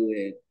do,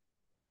 and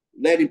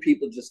letting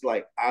people just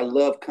like, I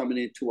love coming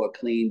into a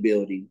clean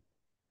building.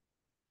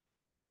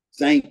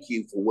 Thank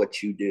you for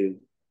what you do.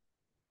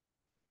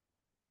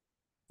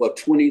 For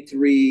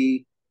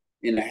 23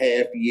 and a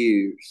half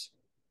years,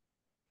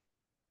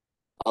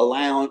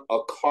 allowing a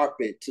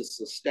carpet to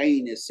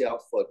sustain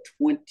itself for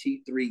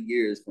 23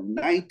 years, from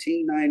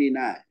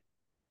 1999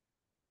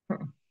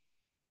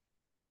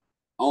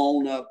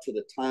 on up to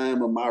the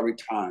time of my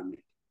retirement.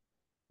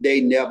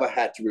 They never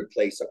had to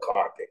replace a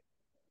carpet.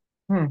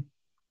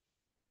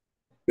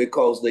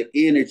 Because the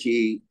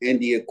energy and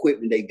the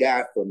equipment they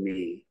got from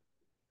me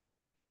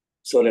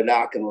so that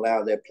I can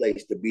allow that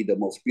place to be the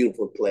most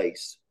beautiful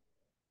place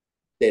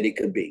that it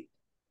could be.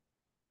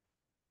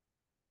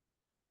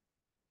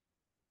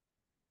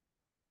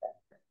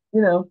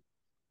 You know,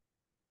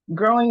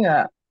 growing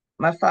up,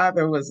 my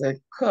father was a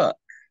cook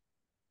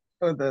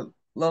for the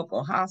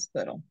local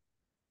hospital,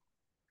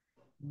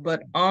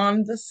 but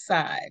on the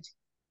side,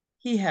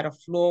 he had a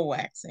floor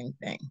waxing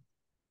thing.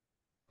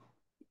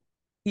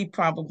 He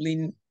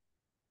probably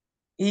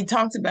he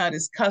talked about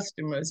his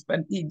customers,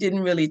 but he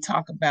didn't really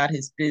talk about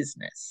his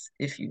business,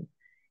 if you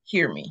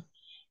hear me.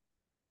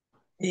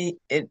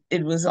 It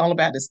was all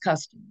about his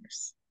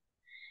customers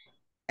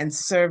and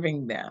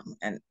serving them.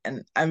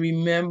 And I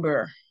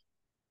remember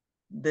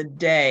the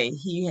day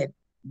he had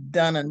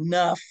done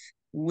enough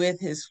with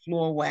his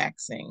floor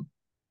waxing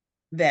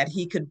that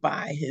he could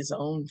buy his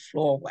own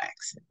floor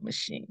waxing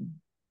machine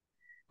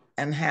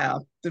and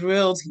how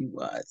thrilled he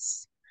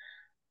was.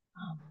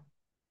 Um,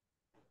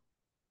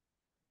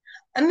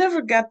 I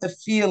never got the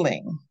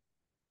feeling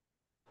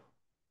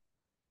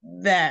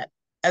that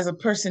as a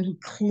person who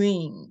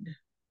cleaned,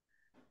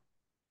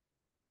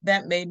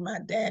 that made my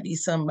daddy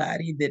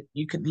somebody that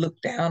you could look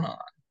down on.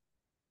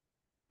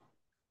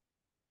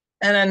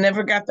 And I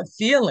never got the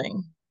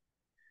feeling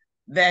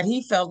that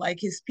he felt like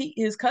his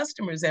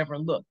customers ever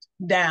looked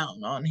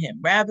down on him.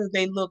 Rather,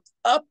 they looked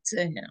up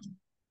to him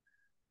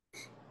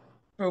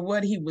for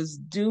what he was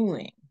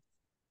doing.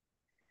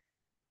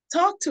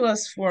 Talk to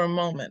us for a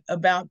moment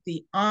about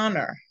the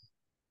honor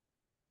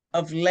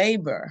of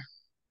labor,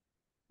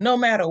 no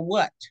matter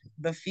what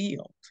the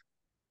field.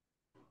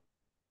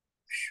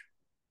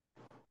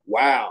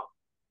 Wow.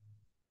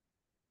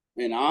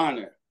 An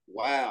honor.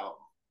 Wow.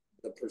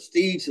 The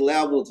prestige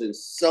levels in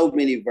so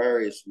many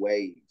various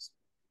ways.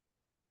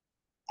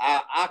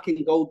 I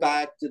can go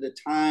back to the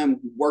time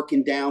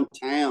working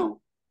downtown,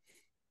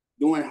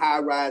 doing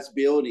high-rise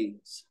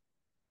buildings,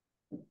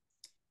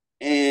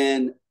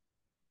 and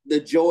the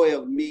joy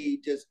of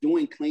me just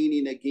doing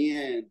cleaning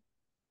again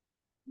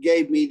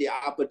gave me the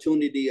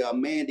opportunity, a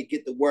man, to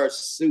get to wear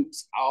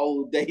suits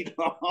all day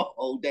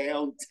long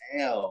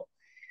downtown,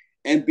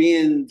 and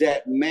being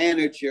that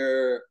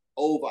manager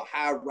over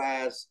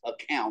high-rise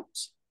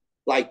accounts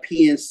like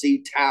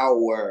PNC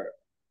Tower,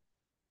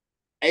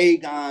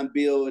 Aegon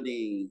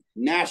Building,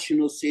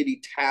 National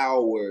City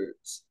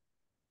Towers,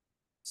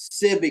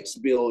 Civics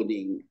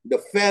Building, the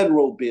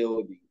Federal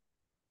Building.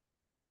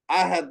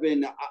 I have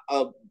been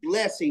a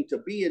blessing to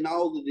be in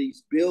all of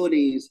these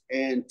buildings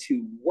and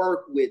to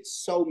work with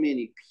so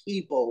many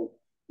people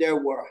that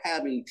were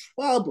having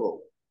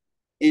trouble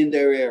in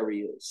their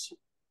areas.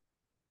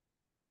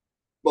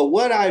 But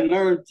what I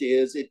learned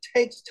is it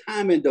takes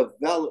time and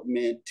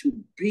development to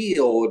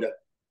build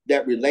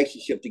that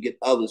relationship to get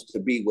others to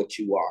be what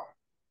you are.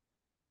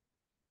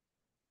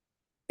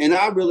 And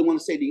I really want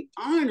to say the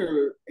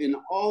honor in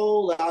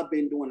all that I've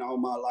been doing all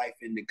my life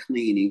in the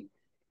cleaning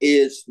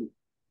is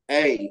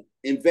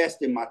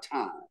investing my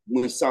time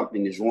when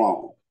something is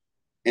wrong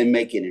and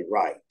making it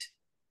right.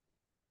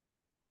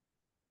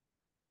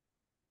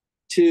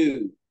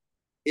 Two,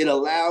 it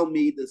allowed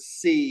me to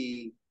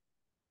see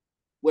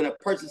when a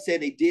person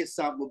said they did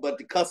something, but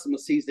the customer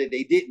sees that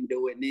they didn't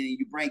do it, and then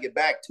you bring it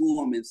back to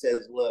them and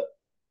says, look,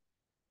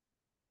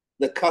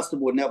 the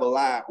customer will never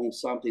lie on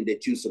something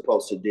that you're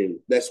supposed to do.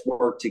 Let's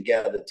work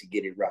together to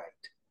get it right.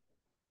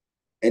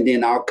 And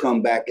then I'll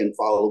come back and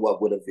follow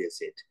up with a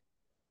visit,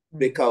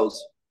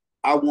 because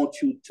I want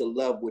you to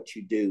love what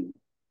you do.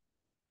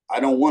 I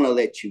don't want to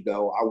let you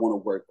go. I want to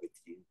work with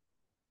you.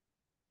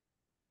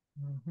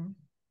 Mm-hmm.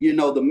 You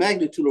know, the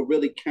magnitude of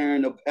really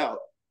caring about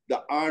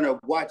the honor of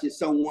watching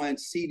someone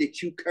see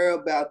that you care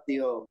about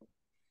them.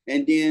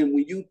 And then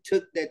when you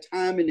took that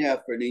time and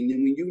effort, and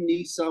when you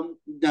need something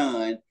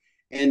done,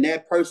 and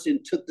that person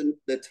took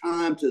the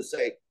time to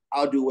say,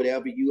 I'll do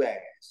whatever you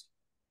ask.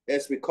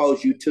 That's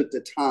because you took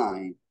the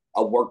time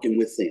of working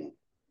with them.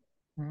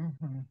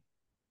 Mm-hmm.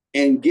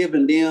 And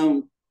giving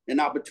them an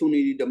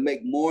opportunity to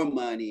make more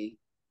money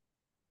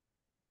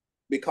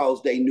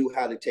because they knew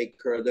how to take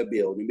care of their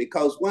building.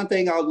 Because one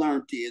thing I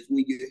learned is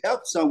when you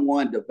help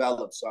someone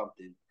develop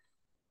something,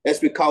 that's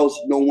because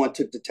no one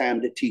took the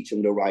time to teach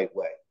them the right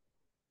way.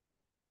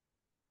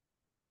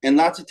 And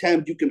lots of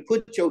times you can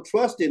put your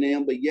trust in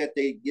them, but yet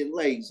they get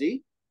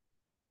lazy,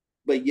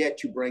 but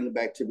yet you bring them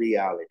back to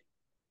reality.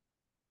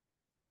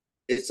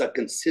 It's a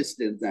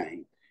consistent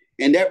thing.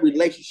 And that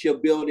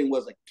relationship building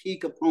was a key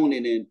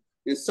component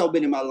in so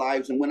many of my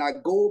lives. And when I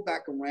go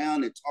back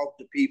around and talk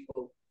to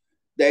people,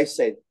 they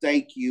say,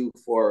 thank you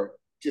for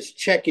just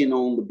checking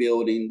on the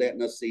building,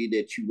 letting us see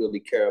that you really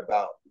care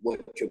about what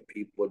your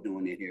people are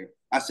doing in here.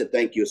 I said,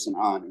 thank you, it's an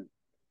honor.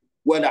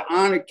 Well, the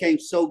honor came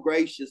so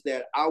gracious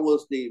that I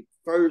was the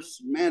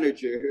first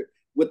manager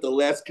with the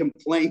less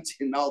complaints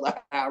in all the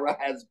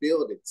high-rise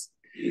buildings.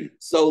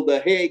 So the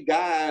head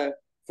guy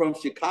from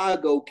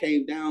Chicago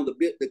came down.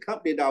 The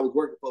company that I was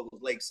working for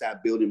was Lakeside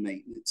Building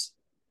Maintenance.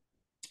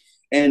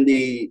 And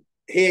the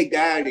head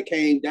guy that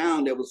came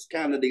down that was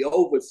kind of the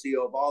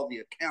overseer of all the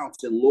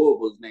accounts in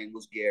Louisville's name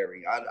was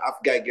Gary. I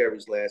forgot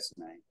Gary's last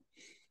name.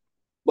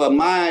 But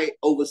my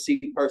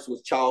overseas person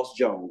was Charles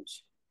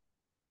Jones.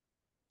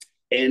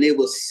 And it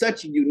was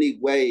such a unique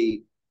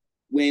way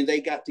when they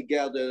got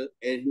together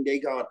and they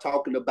got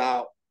talking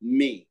about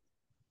me.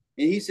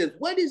 And he says,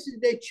 what is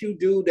it that you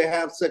do to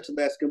have such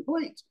less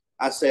complaints?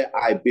 I said,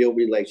 I build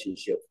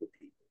relationships with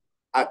people.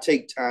 I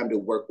take time to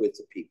work with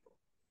the people.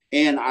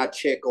 And I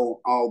check on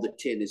all the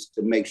tenants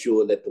to make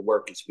sure that the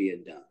work is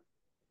being done.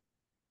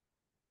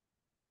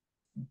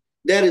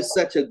 That is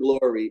such a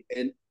glory.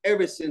 And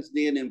ever since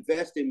then,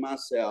 invest in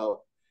myself.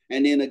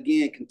 And then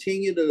again,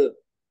 continue to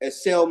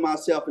excel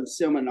myself in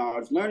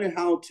seminars, learning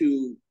how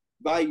to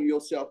value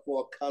yourself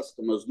for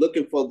customers,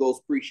 looking for those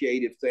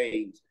appreciative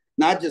things,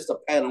 not just a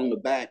pat on the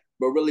back,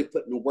 but really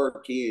putting the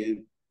work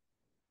in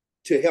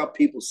to help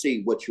people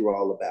see what you're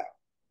all about.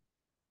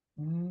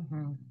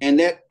 Mm-hmm. And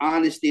that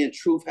honesty and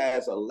truth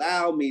has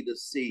allowed me to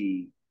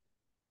see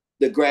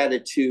the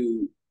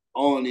gratitude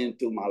on and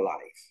through my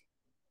life.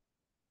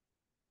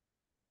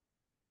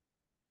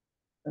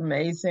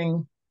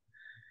 Amazing.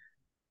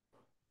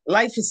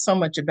 Life is so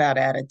much about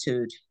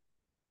attitude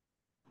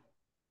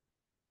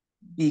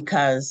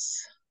because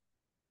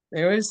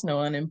there is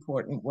no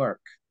unimportant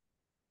work.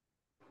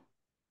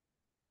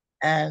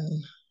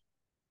 And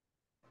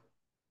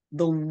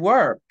the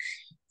work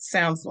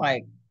sounds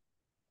like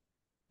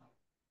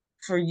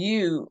for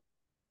you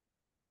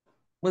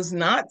was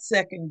not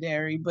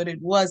secondary, but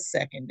it was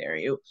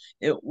secondary.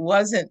 It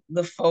wasn't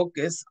the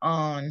focus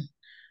on,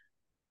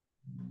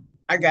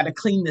 I got to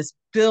clean this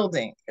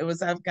building. It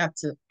was, I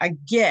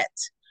get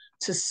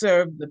to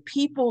serve the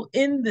people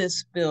in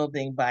this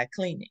building by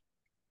cleaning.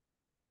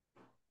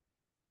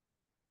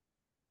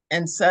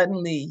 And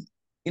suddenly,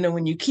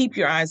 when you keep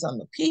your eyes on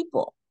the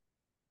people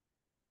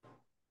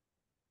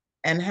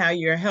and how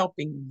you're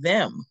helping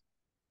them,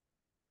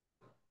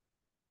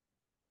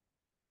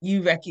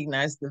 you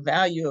recognize the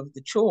value of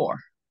the chore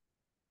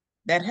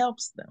that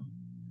helps them.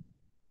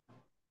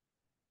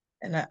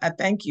 And I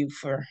thank you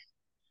for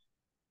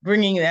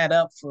bringing that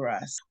up for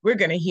us. We're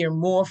going to hear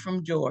more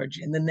from George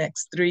in the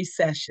next 3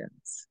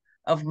 sessions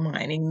of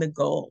Mining the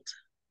Gold.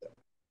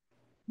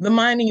 The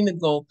Mining the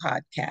Gold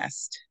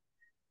podcast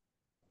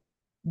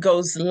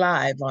goes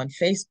live on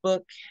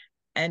Facebook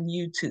and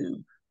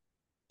YouTube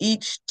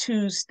each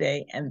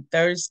Tuesday and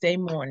Thursday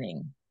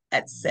morning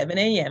at 7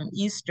 a.m.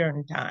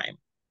 Eastern Time.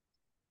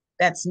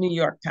 That's New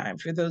York time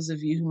for those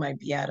of you who might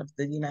be out of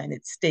the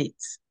United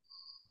States.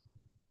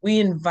 We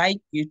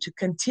invite you to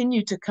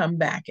continue to come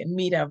back and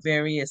meet our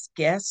various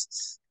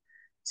guests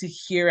to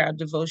hear our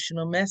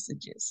devotional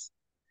messages.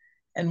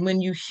 And when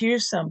you hear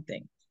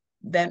something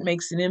that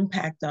makes an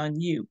impact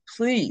on you,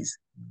 please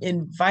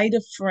invite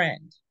a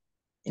friend,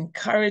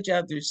 encourage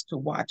others to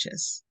watch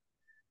us,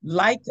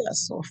 like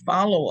us or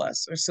follow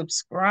us or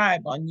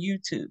subscribe on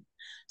YouTube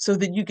so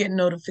that you get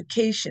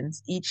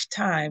notifications each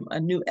time a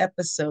new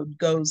episode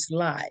goes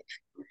live.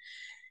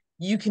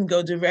 You can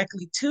go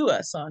directly to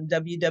us on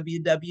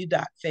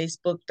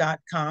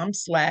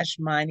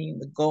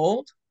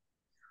www.facebook.com/miningthegold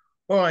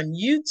or on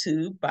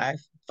YouTube by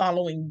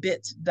following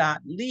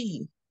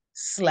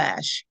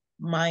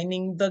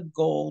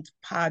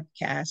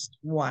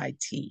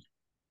bit.ly/miningthegoldpodcast.yt.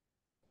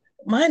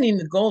 Mining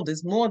the Gold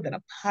is more than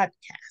a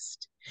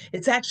podcast.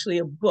 It's actually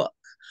a book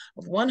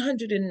of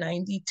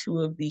 192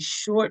 of these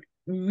short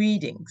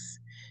readings,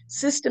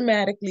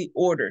 systematically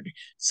ordered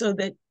so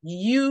that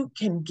you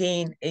can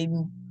gain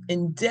an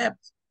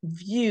in-depth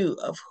view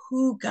of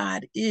who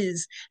God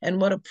is and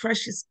what a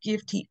precious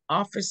gift he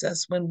offers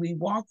us when we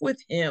walk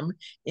with him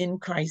in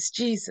Christ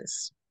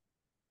Jesus.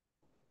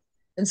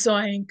 And so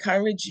I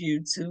encourage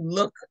you to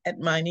look at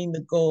Mining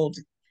the Gold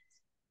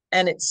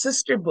and its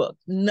sister book,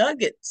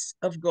 Nuggets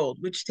of Gold,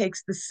 which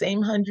takes the same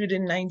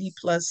 190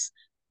 plus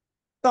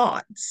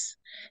thoughts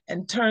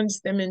and turns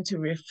them into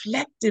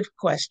reflective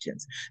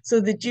questions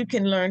so that you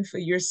can learn for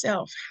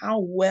yourself, how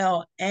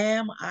well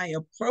am I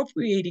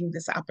appropriating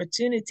this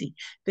opportunity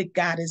that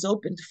God has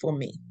opened for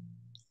me?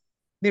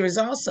 There is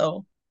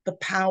also the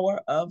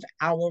power of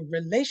our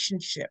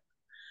relationship,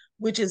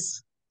 which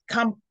is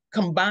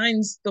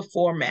combines the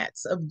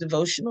formats of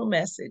devotional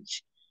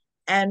message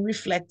and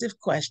reflective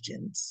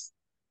questions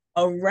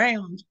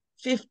around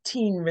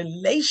 15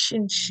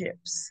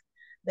 relationships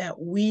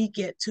that we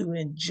get to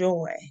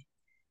enjoy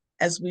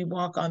as we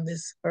walk on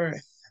this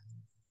earth,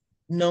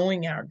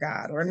 knowing our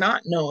God or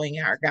not knowing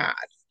our God,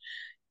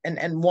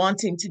 and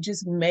wanting to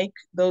just make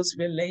those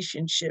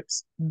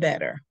relationships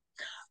better.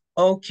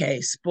 Okay,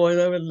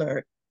 spoiler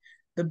alert,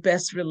 the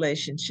best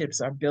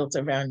relationships are built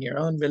around your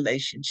own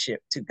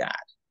relationship to God.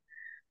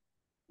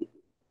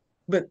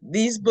 But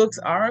these books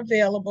are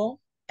available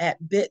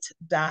at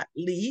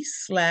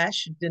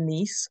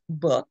bit.ly/Denise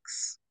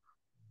Books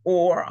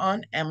or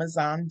on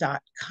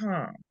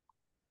Amazon.com.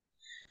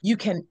 You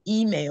can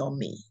email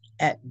me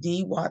at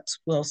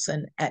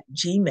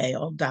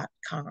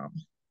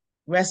dwattswilson@gmail.com.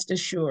 Rest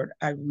assured,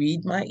 I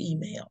read my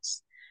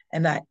emails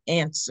and I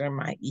answer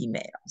my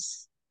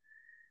emails.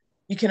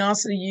 You can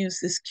also use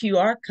this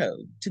QR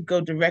code to go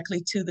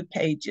directly to the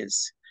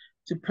pages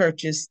to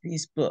purchase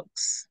these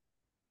books.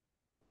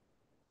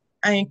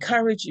 I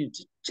encourage you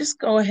just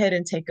go ahead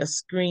and take a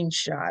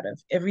screenshot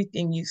of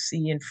everything you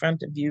see in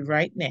front of you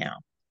right now,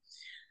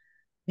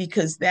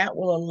 because that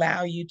will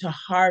allow you to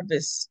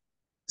harvest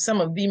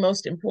some of the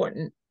most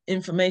important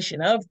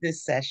information of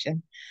this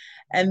session.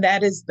 And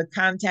that is the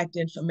contact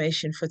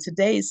information for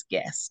today's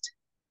guest,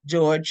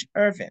 George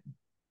Irvin,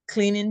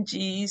 Cleaning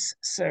G's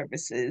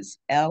Services,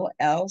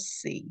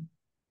 LLC.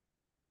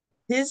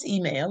 His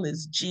email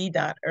is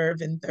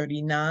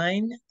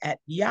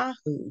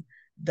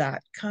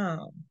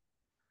g.irvin39@yahoo.com.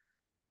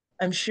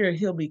 I'm sure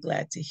he'll be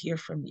glad to hear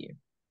from you.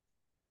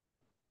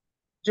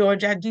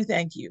 George, I do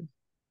thank you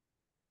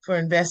for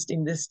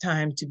investing this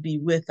time to be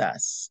with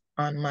us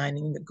on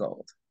Mining the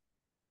Gold.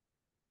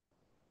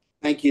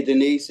 Thank you,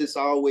 Denise. It's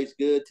always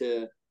good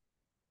to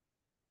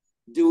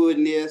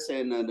doing this,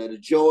 and the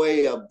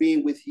joy of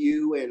being with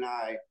you. And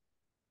I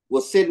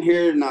was sitting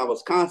here and I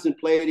was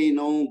contemplating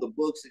on the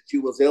books that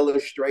you was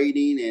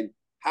illustrating and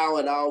how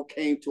it all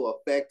came to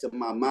effect of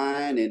my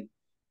mind. And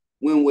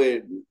when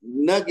we're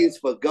nuggets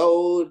for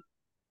gold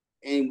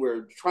and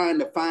we're trying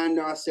to find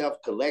ourselves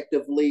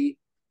collectively,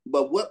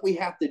 but what we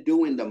have to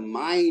do in the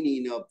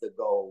mining of the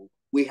gold,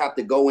 we have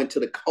to go into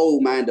the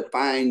coal mine to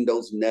find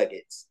those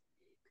nuggets,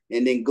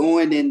 and then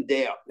going in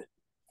depth,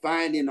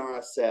 finding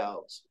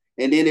ourselves.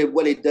 And then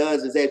what it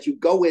does is as you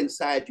go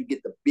inside, you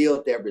get to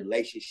build that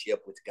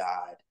relationship with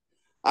God.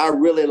 I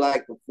really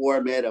like the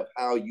format of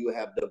how you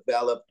have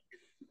developed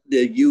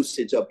the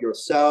usage of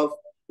yourself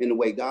and the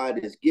way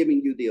God is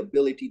giving you the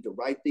ability to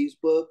write these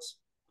books.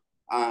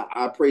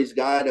 I praise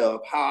God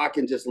of how I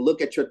can just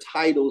look at your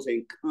titles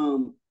and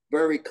come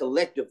very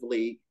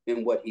collectively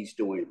in what he's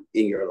doing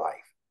in your life.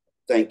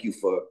 Thank you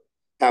for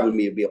having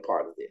me to be a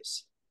part of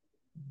this.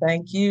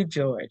 Thank you,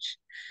 George.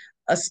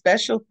 A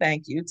special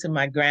thank you to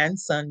my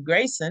grandson,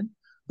 Grayson,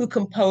 who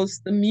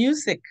composed the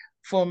music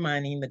for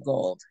Mining the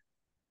Gold.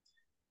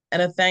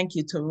 And a thank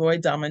you to Roy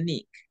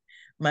Dominique,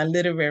 my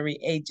literary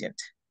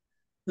agent,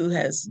 who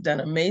has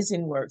done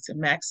amazing work to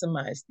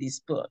maximize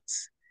these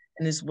books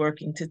and is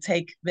working to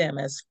take them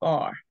as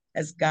far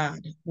as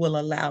God will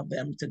allow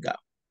them to go.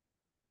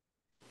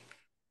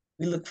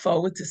 We look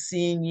forward to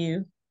seeing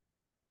you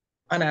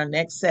on our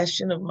next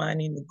session of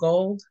Mining the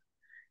Gold.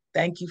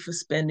 Thank you for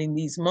spending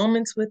these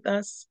moments with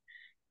us,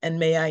 and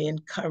may I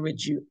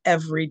encourage you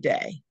every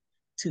day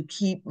to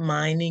keep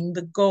mining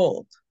the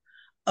gold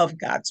of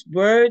God's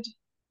word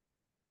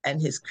and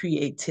his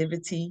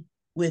creativity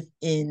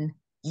within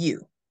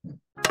you.